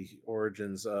on the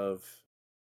origins of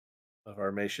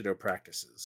our Meishido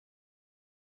practices.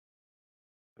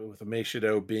 But with the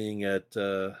Meishido being at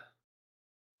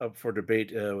up for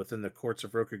debate within the courts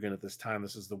of Rokugan at this time,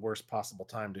 this is the worst possible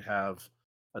time to have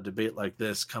a debate like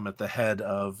this come at the head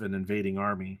of an invading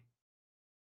army.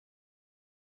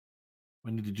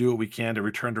 We need to do what we can to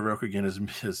return to Rokugan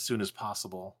as soon as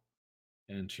possible,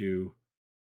 and to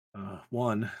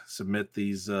one, submit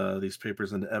these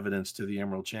papers into evidence to the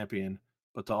Emerald Champion,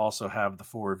 but to also have the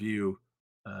four of you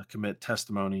commit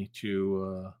testimony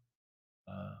to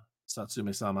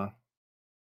Satsume-sama.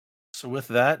 So with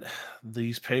that,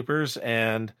 these papers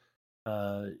and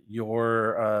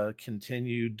your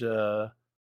continued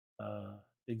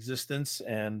existence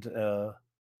and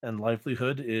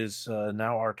livelihood is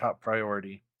now our top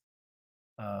priority.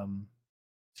 Um,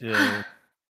 to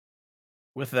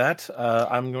With that,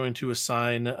 I'm going to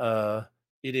assign Ide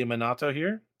Minato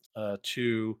here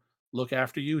to look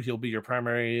after you. He'll be your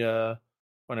primary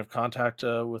point of contact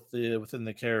within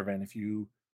the caravan. If you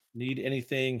need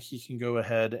anything, he can go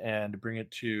ahead and bring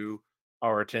it to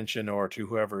our attention or to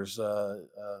whoever's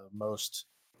most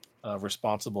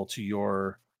responsible to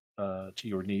your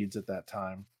needs at that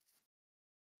time.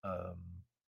 Um,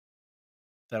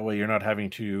 that way, you're not having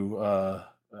to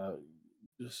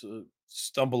just,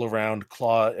 stumble around,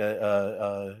 claw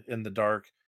in the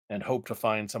dark, and hope to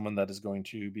find someone that is going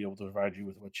to be able to provide you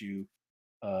with what you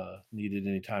need at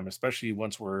any time, especially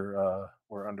once we're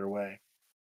underway.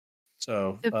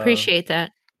 So Appreciate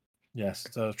that. yes,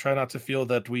 so try not to feel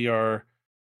that we are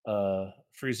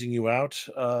freezing you out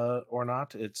or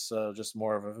not. It's just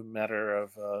more of a matter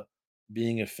of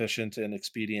being efficient and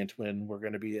expedient when we're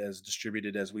going to be as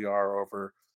distributed as we are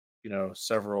over,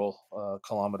 several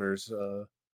kilometers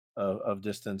of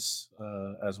distance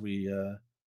as we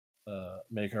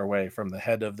make our way from the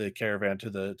head of the caravan to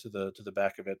the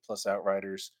back of it, plus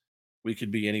outriders. We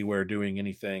could be anywhere doing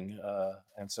anything,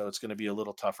 and so it's going to be a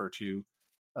little tougher to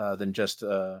than just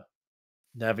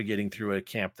navigating through a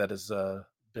camp that has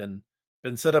been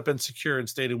been set up and secure and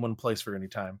stayed in one place for any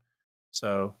time.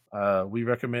 So we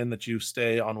recommend that you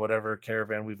stay on whatever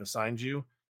caravan we've assigned you,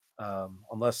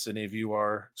 unless any of you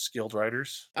are skilled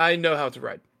riders. I know how to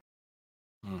ride.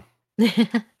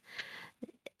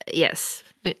 Yes,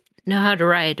 we know how to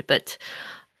ride, but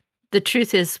the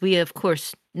truth is, we of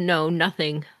course know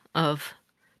nothing of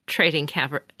trading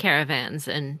caravans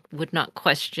and would not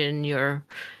question your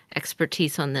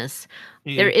expertise on this.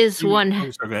 There is one. Go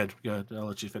ahead. Go ahead. I'll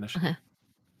let you finish. Okay.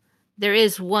 There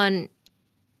is one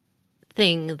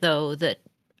thing, though, that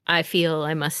I feel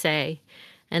I must say,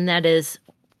 and that is,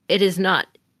 it is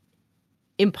not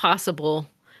impossible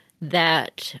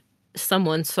that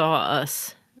someone saw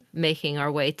us making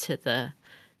our way to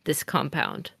this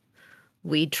compound.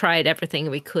 We tried everything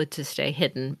we could to stay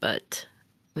hidden, but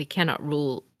we cannot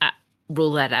rule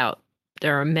that out.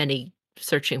 There are many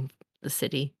searching the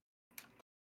city.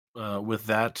 With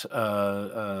that,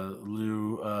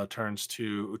 Liu turns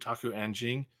to Utaku and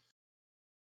Jing.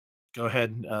 Go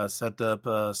ahead and set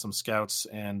up some scouts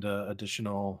and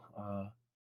additional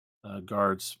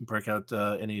guards. Break out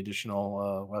any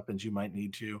additional weapons you might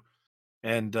need to.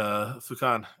 And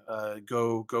Fukan,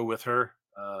 go with her.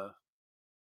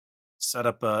 Set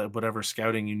up whatever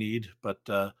scouting you need, but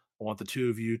I want the two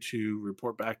of you to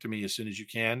report back to me as soon as you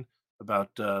can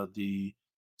about the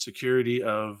security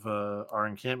of our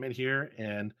encampment here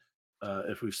and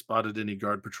if we've spotted any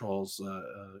guard patrols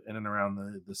in and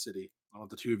around the city. I want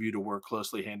the two of you to work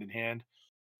closely hand in hand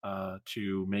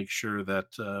to make sure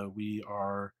that we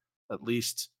are at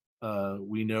least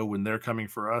we know when they're coming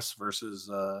for us versus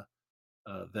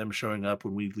them showing up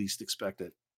when we least expect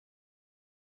it.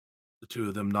 The two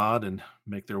of them nod and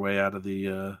make their way out of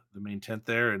the main tent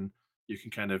there, and you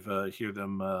can kind of hear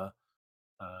them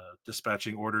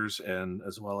dispatching orders and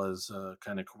as well as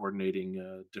kind of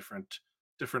coordinating different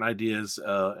ideas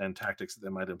and tactics that they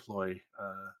might employ.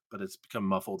 But it's become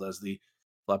muffled as the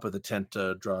flap of the tent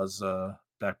draws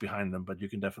back behind them. But you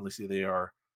can definitely see they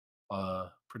are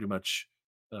pretty much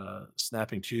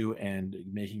snapping to and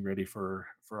making ready for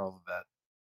all of that.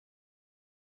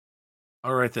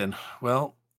 All right then.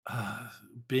 Well,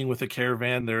 being with a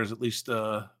caravan, there's at least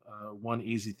one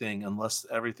easy thing. Unless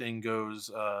everything goes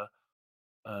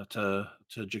to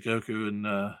Jikoku,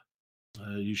 and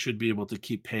you should be able to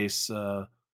keep pace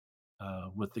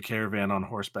with the caravan on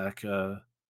horseback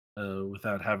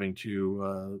without having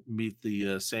to meet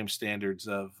the same standards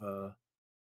of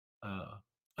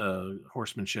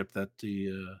horsemanship that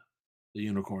the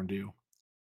unicorn do.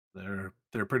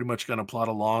 They're pretty much going to plod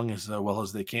along as well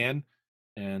as they can.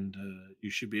 and you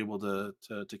should be able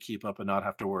to keep up and not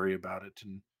have to worry about it.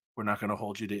 And we're not going to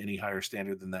hold you to any higher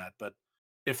standard than that. But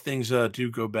if things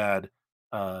do go bad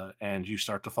and you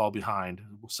start to fall behind,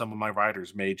 some of my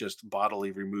riders may just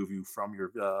bodily remove you from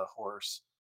your horse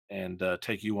and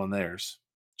take you on theirs.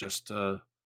 Just uh,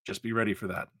 just be ready for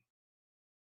that.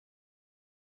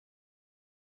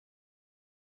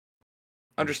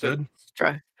 Understood. Understood?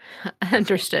 Stri- Okay.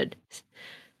 Understood.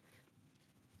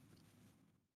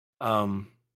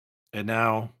 Um, and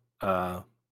now, uh,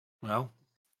 well,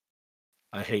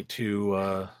 I hate to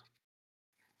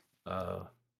uh,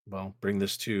 bring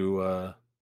this to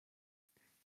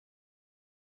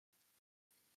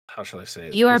how shall I say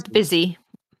it? You are This is busy.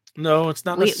 no, it's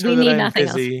not We necessarily that need I'm nothing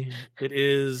else. busy. It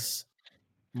is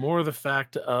more the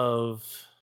fact of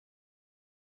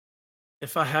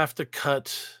if I have to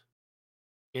cut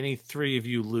any three of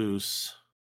you loose,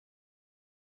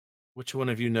 which one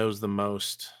of you knows the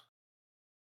most?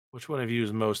 Which one of you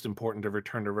is most important to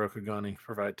return to Rokugani,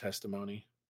 provide testimony?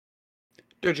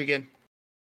 Dojigen.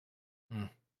 Hmm.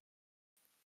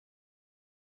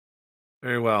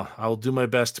 Very well. I'll do my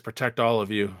best to protect all of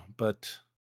you, but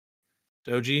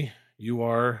Doji, you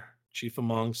are chief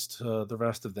amongst the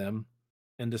rest of them,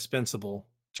 indispensable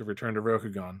to return to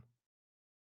Rokugan.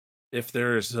 If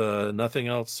there's nothing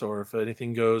else, or if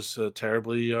anything goes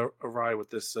terribly awry with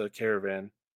this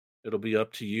caravan, it'll be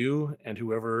up to you and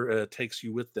whoever takes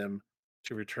you with them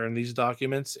to return these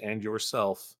documents and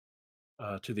yourself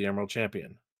to the Emerald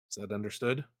Champion. Is that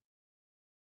understood?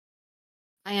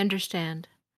 I understand.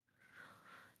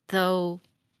 Though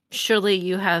surely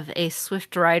you have a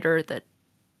swift rider that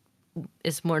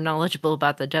is more knowledgeable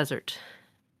about the desert.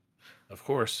 Of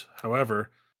course.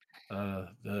 However,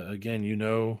 again, you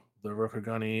know the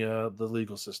Rokugani, the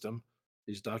legal system.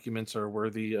 These documents are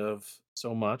worthy of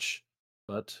so much,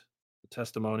 but the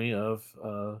testimony of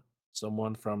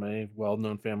someone from a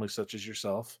well-known family such as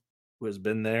yourself, who has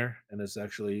been there and has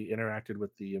actually interacted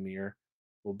with the emir,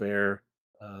 will bear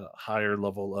a higher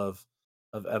level of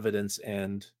evidence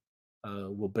and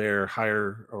will bear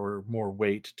higher or more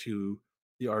weight to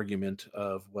the argument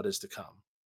of what is to come.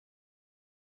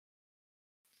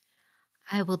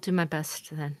 I will do my best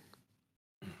then.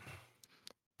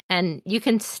 And you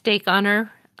can stake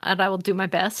honor, and I will do my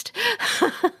best.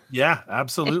 Yeah, If you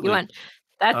absolutely. want.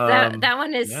 That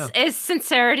one Yeah. is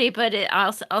sincerity, but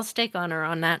I'll stake honor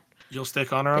on that You'll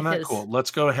stake honor on that? because Cool.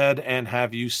 Let's go ahead and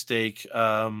have you stake,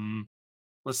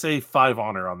 let's say 5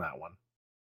 honor on that one.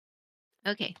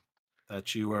 okay.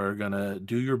 That you are gonna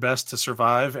do your best to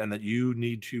survive and that you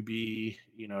need to be,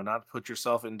 not put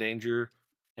yourself in danger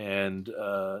and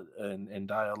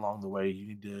die along the way. You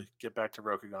need to get back to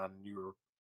Rokugan and you're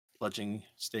pledging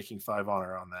staking 5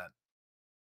 honor on that.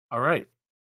 All right.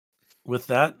 With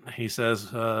that, he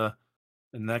says,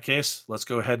 in that case, let's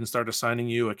go ahead and start assigning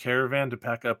you a caravan to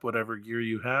pack up whatever gear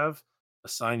you have,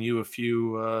 assign you a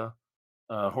few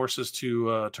horses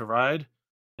to ride,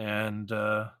 and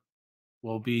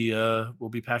we'll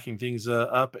be packing things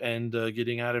up and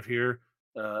getting out of here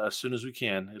as soon as we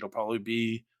can. It'll probably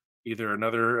be either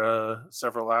another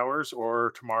several hours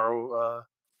or tomorrow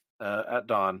at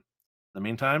dawn. In the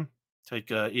meantime,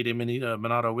 take Ide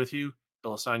Minato with you.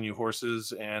 They'll assign you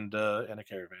horses and a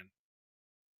caravan.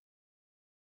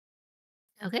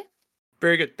 Okay.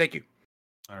 Very good. Thank you.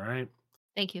 All right.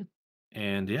 Thank you.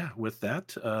 And yeah, with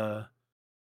that,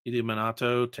 Ide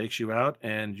Minato takes you out,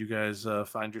 and you guys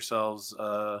find yourselves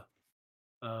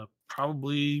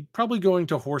probably going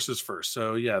to horses first.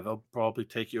 So yeah, they'll probably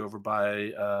take you over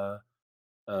by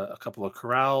a couple of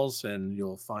corrals, and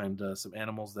you'll find some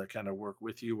animals that kind of work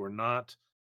with you or not.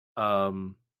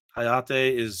 Um,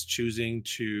 Hayate is choosing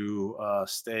to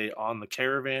stay on the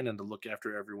caravan and to look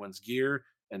after everyone's gear,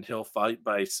 and he'll fight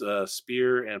by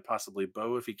spear and possibly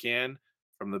bow if he can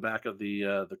from the back of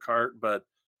the cart. But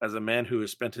as a man who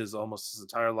has spent his almost his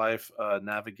entire life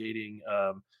navigating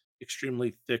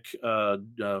extremely thick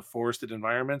forested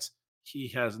environments, he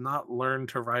has not learned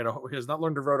to he has not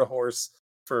learned to ride a horse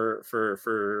for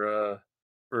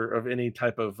of any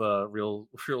type of real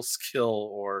skill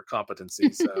or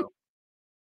competency. So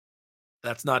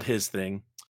that's not his thing.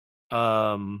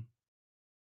 Um,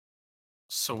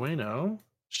 Sueno,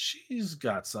 she's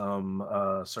got some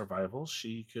survival.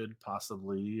 She could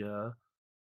possibly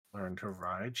learn to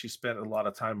ride. She spent a lot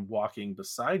of time walking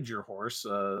beside your horse,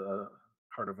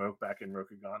 Heart of Oak, back in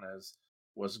Rokugan, as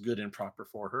was good and proper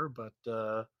for her.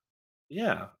 But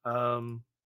yeah,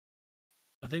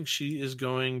 I think she is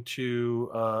going to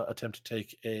attempt to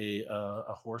take a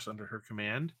horse under her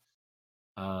command,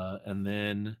 and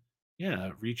then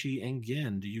Yeah, Ricci and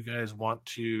Gin. Do you guys want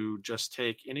to just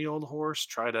take any old horse?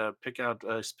 Try to pick out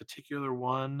a particular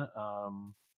one.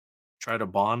 Try to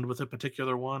bond with a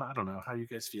particular one. I don't know. How you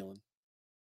guys feeling?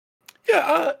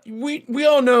 Yeah, we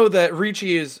all know that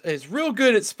Ricci is real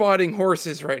good at spotting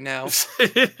horses right now.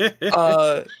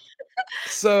 Uh,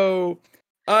 so,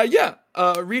 yeah,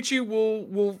 Ricci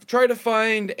will try to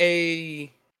find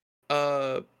a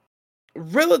uh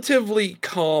relatively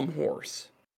calm horse.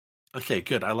 Okay,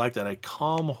 good. I like that. A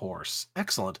calm horse.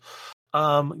 Excellent.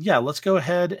 Yeah, let's go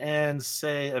ahead and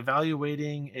say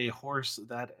evaluating a horse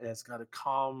that has got a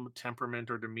calm temperament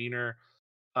or demeanor.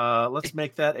 Let's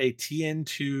make that a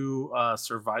TN2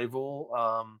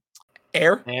 survival.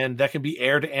 Air. And that can be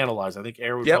air to analyze. I think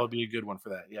air would Yep. probably be a good one for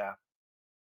that. Yeah.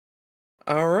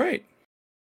 All right.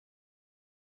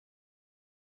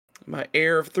 My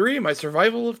air of 3, my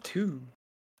survival of 2.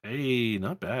 Hey,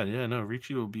 not bad. Yeah, no,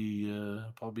 Ricci will be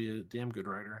probably a damn good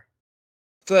writer.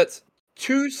 So that's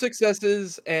 2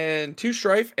 successes and 2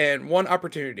 strife and 1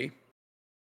 opportunity.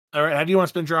 All right, how do you want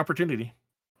to spend your opportunity?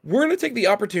 We're gonna take the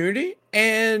opportunity,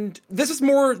 and this is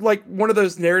more like one of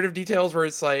those narrative details where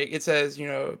it's like it says,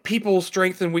 people's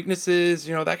strengths and weaknesses,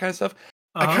 that kind of stuff.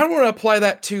 I Uh-huh. kind of want to apply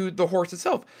that to the horse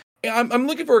itself. I'm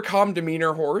looking for a calm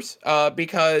demeanor horse,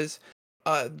 because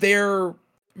they're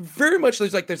very much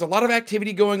there's a lot of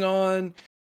activity going on.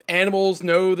 Animals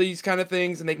know these kind of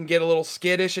things, and they can get a little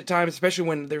skittish at times, especially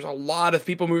when there's a lot of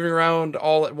people moving around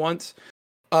all at once.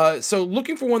 So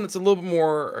looking for one that's a little bit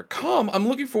more calm, I'm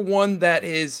looking for one that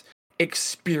is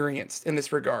experienced in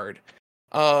this regard.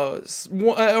 A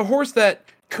horse that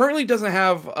currently doesn't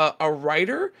have a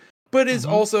rider, but is Mhm.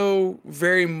 also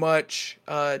very much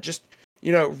just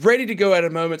ready to go at a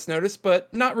moment's notice,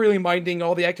 but not really minding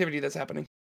all the activity that's happening.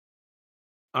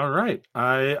 All right.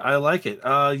 I like it.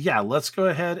 Yeah, let's go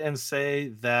ahead and say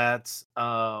that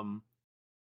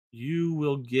you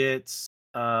will get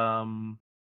um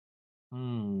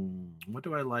what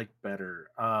do I like better?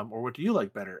 Or what do you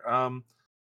like better?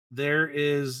 There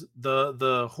is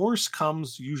the horse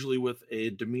comes usually with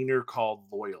a demeanor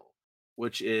called loyal,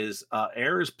 which is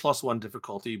air is +1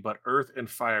 difficulty, but earth and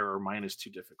fire are -2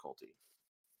 difficulty.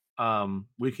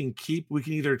 We can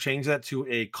either change that to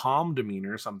a calm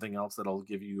demeanor, something else that'll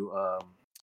give you a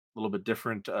little bit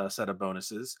different set of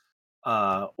bonuses,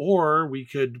 or we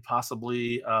could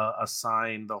possibly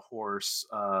assign the horse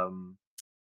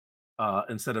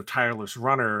instead of tireless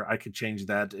runner. I could change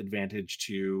that advantage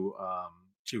to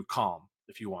calm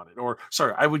if you wanted. Or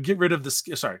sorry, I would get rid of the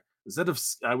sorry instead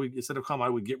of calm, I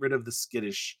would get rid of the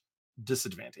skittish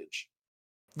disadvantage.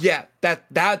 Yeah,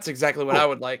 that's exactly what I Cool.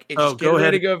 would like. Is So just get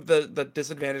rid of the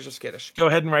disadvantage of skittish. go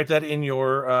ahead and write that in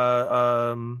your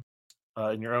own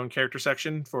character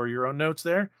section for your own notes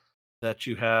there. That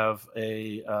you have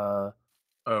a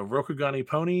Rokugani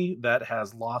pony that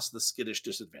has lost the skittish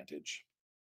disadvantage.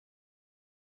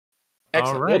 All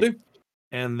Excellent. Will right. do.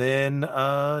 And then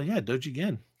yeah, Doji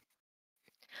again.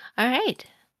 All right.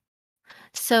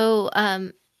 So,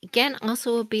 again,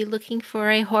 also will be looking for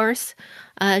a horse.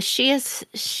 She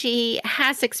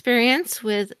has experience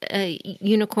with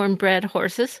unicorn bred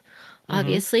horses, Mm-hmm.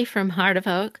 obviously from Heart of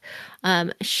Oak.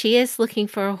 She is looking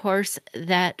for a horse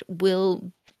that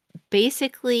will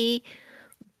basically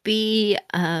be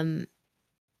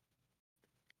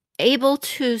able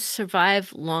to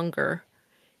survive longer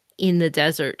in the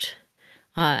desert,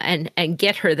 and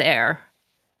get her there.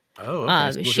 Oh,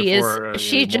 okay. So looking She is for a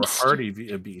she more just hardy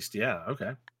beast. Yeah.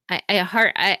 Okay. a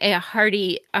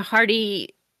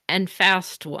hardy and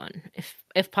fast one,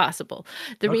 if possible.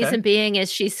 The Okay. reason being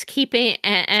is she's keeping,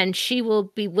 and she will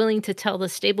be willing to tell the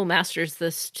stable masters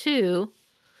this too.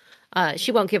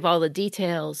 She won't give all the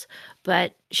details,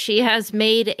 but she has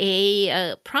made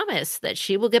a promise that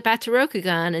she will get back to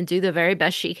Rokugan and do the very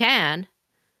best she can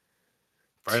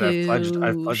Right. I've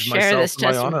to pledged share myself this my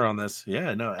testimony honor on this.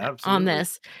 Yeah. No. on Absolutely.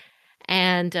 this.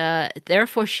 And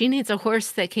therefore, she needs a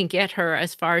horse that can get her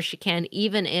as far as she can,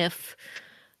 even if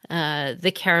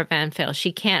the caravan fails.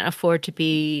 She can't afford to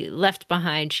be left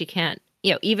behind. She can't,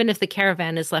 even if the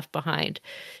caravan is left behind,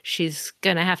 she's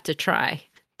gonna have to try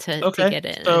to Okay. get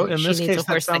in, So and in she this needs a case,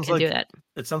 horse that can do that.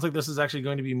 it sounds like this is actually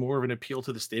going to be more of an appeal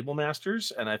to the stable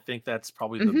masters, and I think that's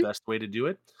probably the Hmm. best way to do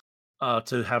it.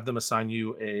 To have them assign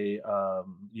you a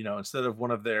instead of one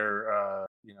of their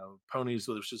ponies,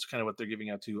 which is kind of what they're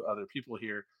giving out to other people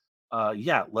here.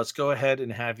 Yeah, let's go ahead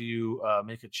and have you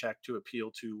make a check to appeal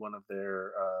to one of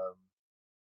their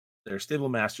stable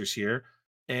masters here,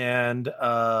 and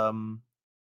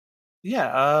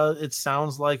yeah, it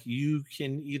sounds like you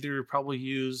can either probably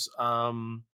use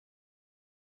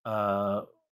uh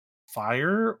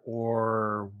fire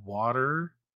or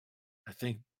water. I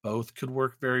think both could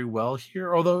work very well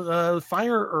here. Although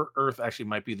fire or earth actually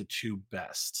might be the two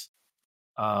best.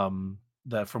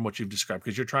 That from what you've described,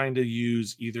 because you're trying to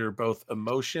use either both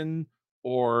emotion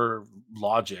or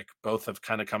logic. Both have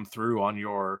kind of come through on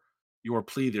your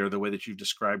plea there, the way that you've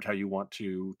described how you want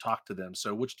to talk to them.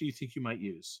 So, which do you think you might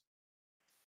use?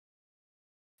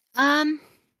 Um,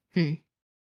 hmm.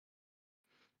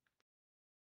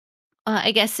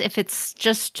 I guess if it's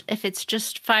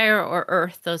just fire or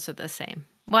earth, those are the same.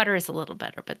 Water is a little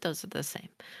better, but those are the same.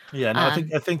 Yeah, no, I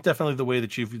think Um, I think definitely the way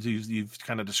that you've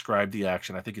kind of described the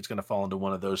action, I think it's going to fall into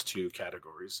one of those two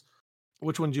categories.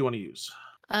 Which one do you want to use?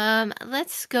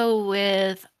 let's go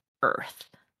with earth.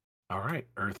 All right,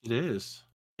 Earth it is,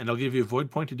 and I'll give you a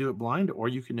void point to do it blind, or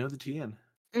you can know the TN.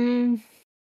 Mm,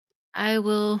 I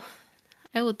will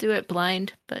I will do it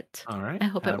blind, but All right, I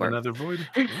hope it have works. another void.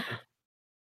 Yeah.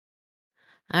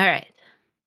 All right.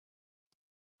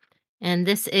 And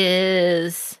this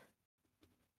is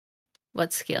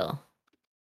what skill?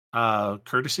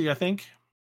 Courtesy, I think.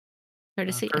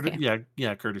 Courtesy? Okay.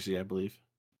 Yeah, courtesy, I believe.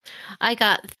 I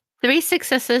got 3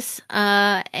 successes,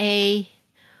 uh,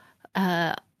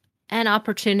 an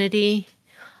opportunity.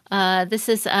 This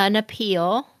is an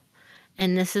appeal,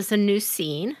 and this is a new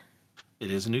scene.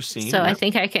 It is a new scene. So I Yep.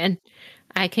 think I can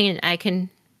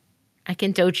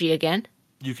doji again.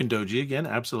 You can doji again.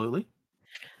 Absolutely.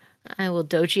 I will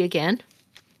doji again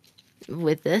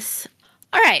with this.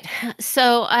 All right.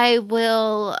 So I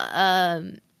will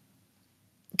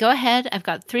go ahead. I've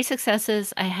got 3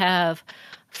 successes. I have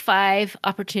 5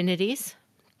 opportunities.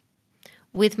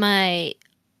 With my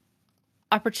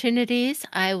opportunities,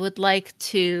 I would like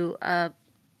to I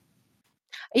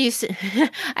use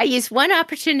I use 1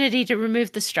 opportunity to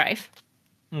remove the strife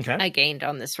Okay. I gained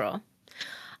on this roll.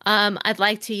 I'd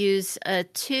like to use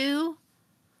 2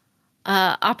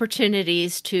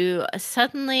 opportunities to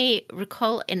suddenly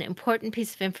recall an important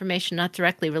piece of information not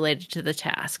directly related to the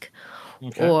task,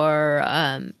 Okay. or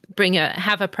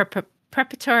have a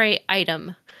preparatory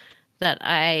item that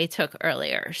I took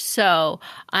earlier. So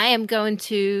I am going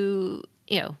to,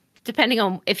 depending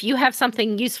on if you have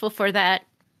something useful for that,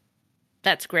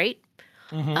 that's great.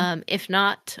 Hmm. If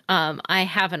not, I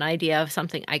have an idea of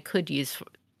something I could use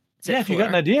Yeah, it if you got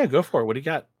an for. idea, go for it. What do you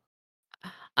got?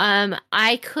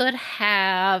 I could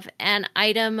have an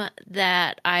item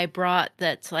that I brought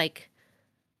that's like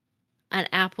an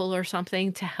apple or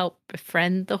something to help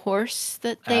befriend the horse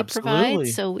that they provide.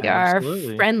 Absolutely. So we are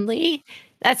Absolutely. friendly.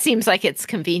 That seems like it's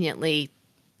conveniently,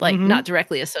 like, Hmm. not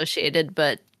directly associated,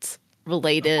 but Of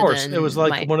related course, it was and like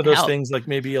might one of those help. things. Like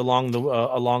maybe along the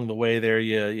way there,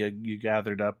 you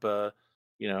gathered up, a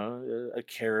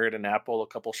carrot, an apple, a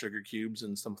couple sugar cubes,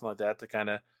 and something like that to kind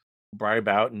of bribe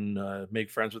out and make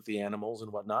friends with the animals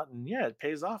and whatnot. And yeah, it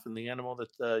pays off in the animal that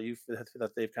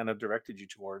that they've kind of directed you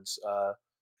towards.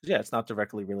 Yeah, it's not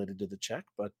directly related to the check,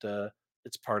 but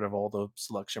it's part of all the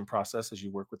selection process as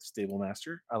you work with the stable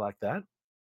master. I like that.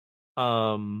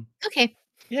 Um, Okay.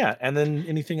 yeah, and then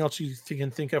anything else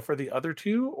can think of for the other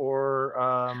two, or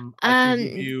I can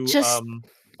give you Just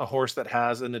a horse that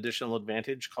has an additional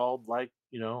advantage called like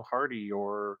hardy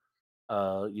or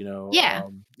yeah.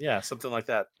 yeah, something like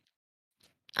that.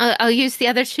 I'll use the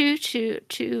other two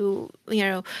to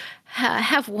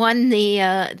have won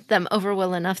them over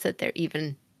well enough that they're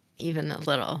even a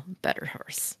little better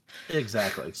horse.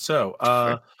 Exactly. So,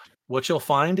 For what you'll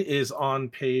find is on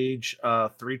page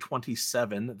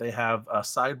 327, they have a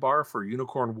sidebar for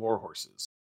unicorn war horses.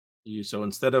 So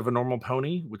instead of a normal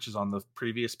pony, which is on the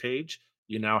previous page,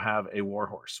 you now have a war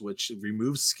horse, which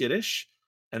removes skittish,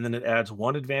 and then it adds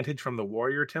 1 advantage from the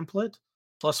warrior template,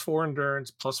 +4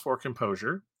 endurance, +4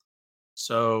 composure.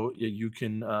 So you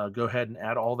can go ahead and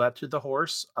add all that to the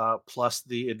horse, plus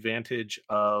the advantage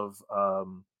of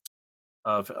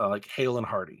like hail and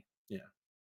hardy. Yeah.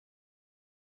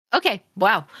 Okay.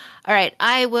 Wow. All right.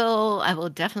 I will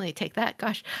definitely take that.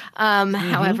 Gosh. Hmm.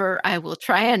 However, I will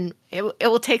try and it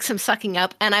will take some sucking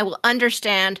up, and I will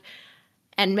understand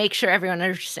and make sure everyone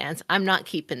understands I'm not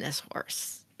keeping this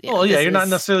horse. Oh yeah, This you're not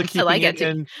is necessarily until I keeping get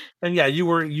it, to. and yeah,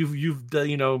 you've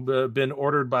been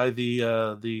ordered by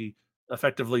the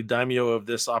effectively daimyo of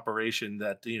this operation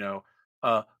that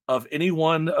of any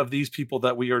one of these people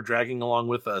that we are dragging along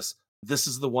with us, this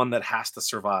is the one that has to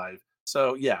survive.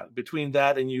 So yeah, between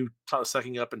that and you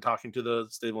sucking up and talking to the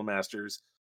stable masters,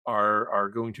 are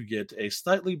going to get a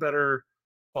slightly better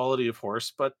quality of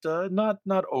horse, but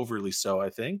not overly so. I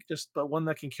think just but one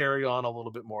that can carry on a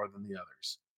little bit more than the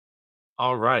others.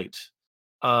 All right.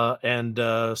 And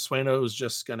Sueno is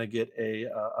just gonna get a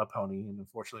pony, and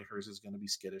unfortunately hers is gonna be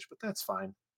skittish, but that's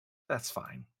fine. That's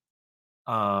fine.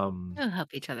 Um, We'll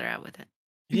help each other out with it.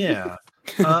 Yeah.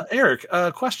 Eric,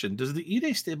 question: does the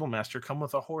Ide Stable Master come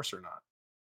with a horse or not?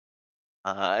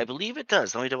 I believe it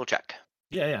does. Let me double check.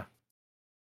 Yeah.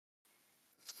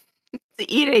 The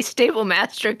Ide Stable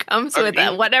Master comes with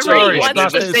Sorry, whatever sorry, he it's wants.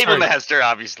 not the the- stable sorry. master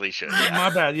obviously should. Yeah. My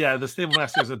bad. Yeah, the Stable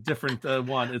Master is a different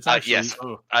one. It's actually Yes.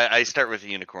 I start with the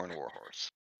unicorn warhorse.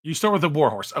 You start with a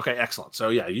warhorse. Okay, excellent. So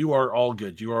yeah, you are all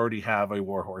good. You already have a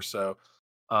warhorse. So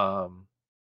um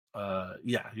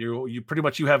yeah, you pretty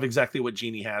much you have exactly what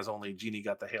Jeannie has, only Jeannie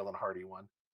got the Hale and Hardy one.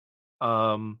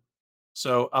 Um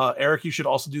so Eric, you should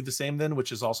also do the same then,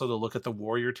 which is also to look at the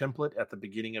warrior template at the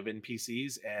beginning of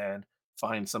NPCs and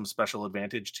find some special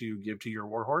advantage to give to your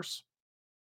warhorse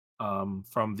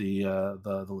from the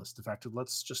list. In fact,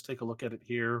 let's just take a look at it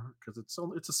here because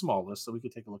it's a small list, so we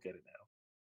could take a look at it now.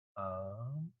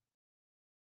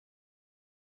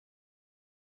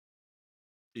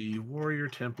 The warrior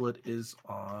template is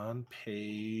on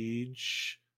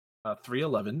page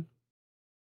 311.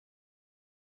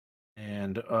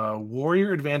 And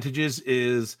warrior advantages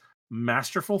is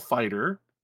masterful fighter,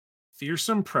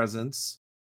 fearsome presence,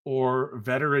 or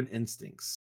veteran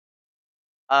instincts.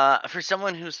 For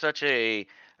someone who's such a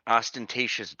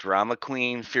ostentatious drama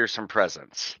queen, fearsome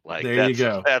presence. Like There you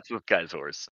go. that's with Guy's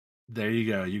horse. There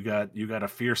you go. You got a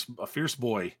fierce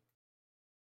boy.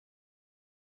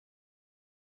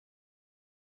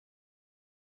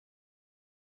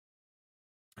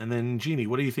 And then Jeannie,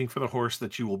 what do you think for the horse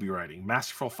that you will be riding?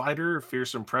 Masterful fighter,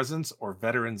 fearsome presence, or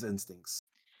veteran's instincts?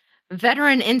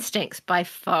 Veteran instincts by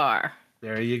far.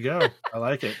 There you go. I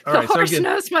like it. All The right. So horse again,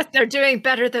 knows what they're doing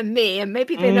better than me, and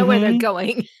maybe they know where they're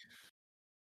going.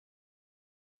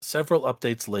 several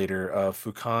updates later,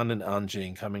 Fukan and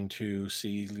Anjing coming to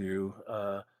see Liu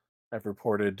have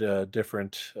reported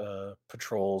different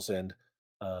patrols and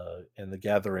the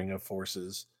gathering of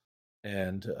forces,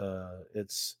 and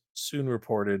it's soon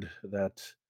reported that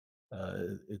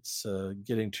it's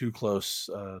getting too close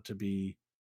to be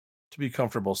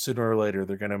comfortable. Sooner or later,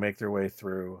 they're going to make their way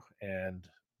through and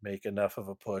make enough of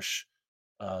a push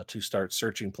to start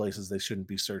searching places they shouldn't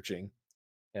be searching,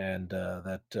 and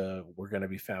that we're going to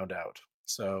be found out.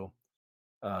 So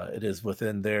it is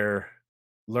within their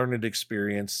learned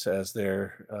experience as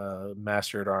their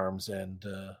master at arms and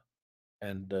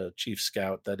chief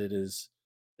scout that it is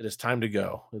time to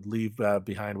go. Leave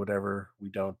behind whatever we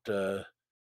don't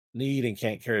need and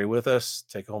can't carry with us.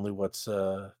 Take only what's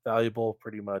valuable.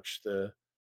 Pretty much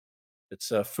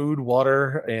it's food,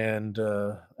 water, and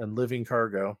living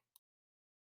cargo.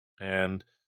 And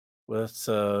with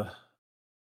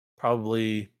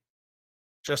probably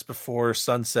just before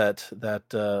sunset that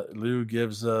Lou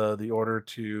gives the order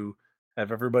to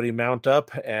have everybody mount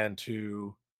up and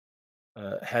to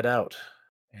head out.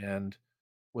 And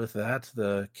with that,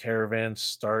 the caravan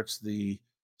starts the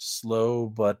slow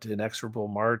but inexorable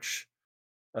march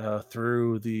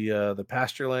through the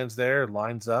pasture lands there,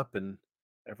 lines up, and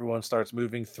everyone starts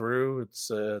moving through.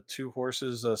 It's two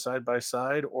horses side by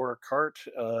side or a cart,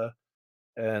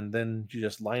 and then you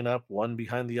just line up one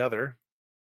behind the other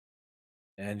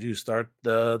and you start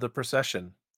the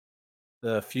procession.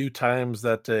 The few times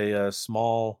that a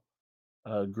small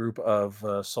group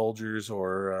of soldiers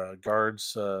or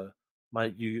guards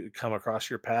might you come across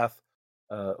your path,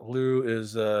 Lou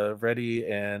is ready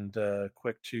and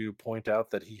quick to point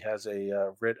out that he has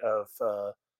a writ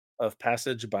of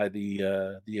passage by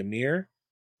the emir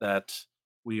that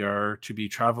we are to be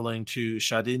traveling to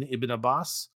Shadin ibn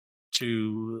Abbas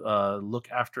to look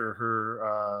after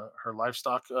her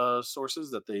livestock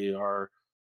sources that they are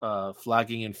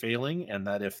flagging and failing, and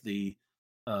that if the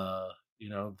uh,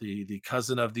 the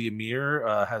cousin of the emir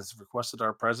has requested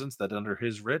our presence, that under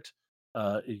his writ,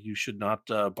 you should not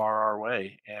bar our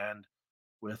way. And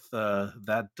with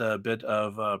that bit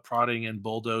of prodding and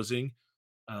bulldozing,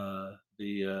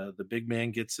 the big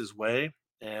man gets his way,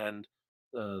 and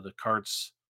the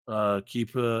carts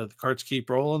keep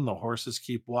rolling, the horses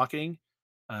keep walking,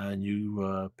 and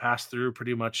you pass through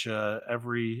pretty much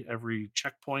every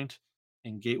checkpoint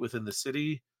and gate within the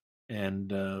city.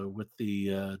 And with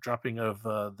the dropping of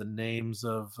the names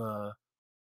of uh,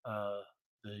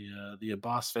 the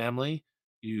Abbas family,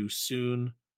 you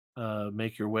soon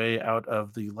make your way out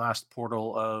of the last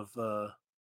portal of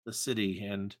the city,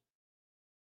 and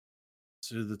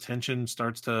so the tension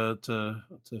starts to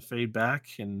fade back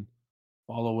and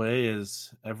fall away as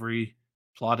every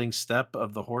plodding step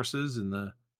of the horses and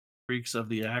the creaks of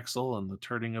the axle and the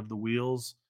turning of the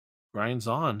wheels grinds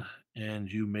on,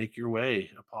 and you make your way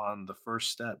upon the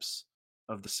first steps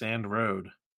of the sand road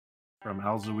from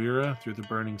Al Zawira through the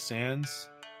burning sands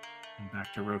and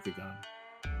back to Rokugan.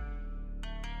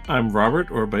 I'm Robert,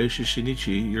 or Bayushi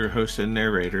Shinichi, your host and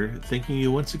narrator, thanking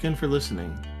you once again for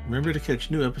listening. Remember to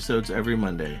catch new episodes every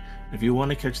Monday. If you want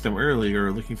to catch them early or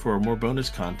are looking for more bonus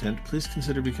content, please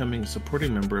consider becoming a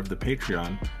supporting member of the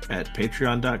Patreon at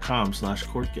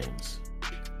patreon.com/courtgames.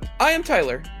 I am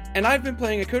Tyler, and I've been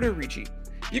playing Akoto Riichi.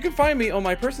 You can find me on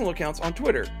my personal accounts on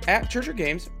Twitter at Churcher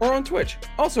Games or on Twitch,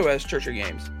 also as Churcher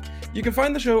Games. You can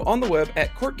find the show on the web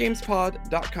at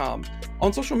courtgamespod.com,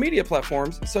 on social media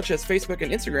platforms such as Facebook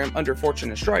and Instagram under Fortune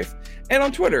and Strife, and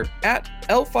on Twitter at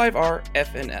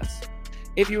L5RFNS.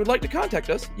 If you would like to contact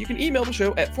us, you can email the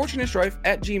show at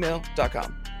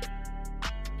fortuneandstrife@gmail.com.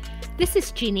 This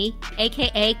is Jeannie,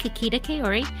 aka Kikita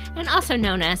Kaori, and also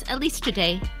known as, at least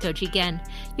today, Doji Gen.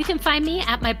 You can find me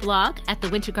at my blog at the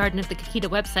Winter Garden of the Kikita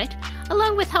website,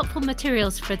 along with helpful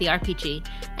materials for the RPG,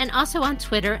 and also on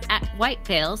Twitter at White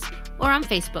Veils or on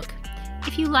Facebook.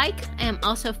 If you like, I am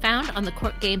also found on the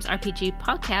Court Games RPG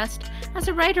podcast as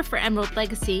a writer for Emerald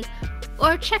Legacy,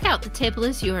 or check out The Table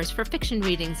Is Yours for fiction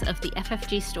readings of the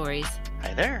FFG stories.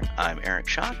 Hi there, I'm Eric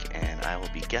Schock, and I will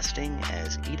be guesting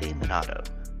as Ide Minato.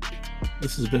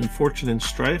 This has been Fortune and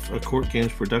Strife, a Court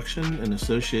Games production in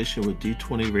association with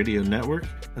D20 Radio Network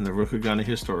and the Rokugana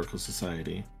Historical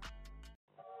Society.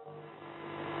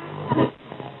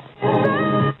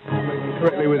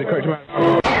 Correctly with the correct amount.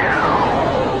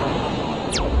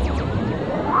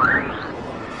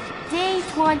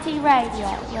 D20 Radio,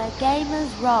 where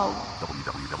gamers roll.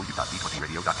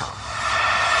 www.d20radio.com.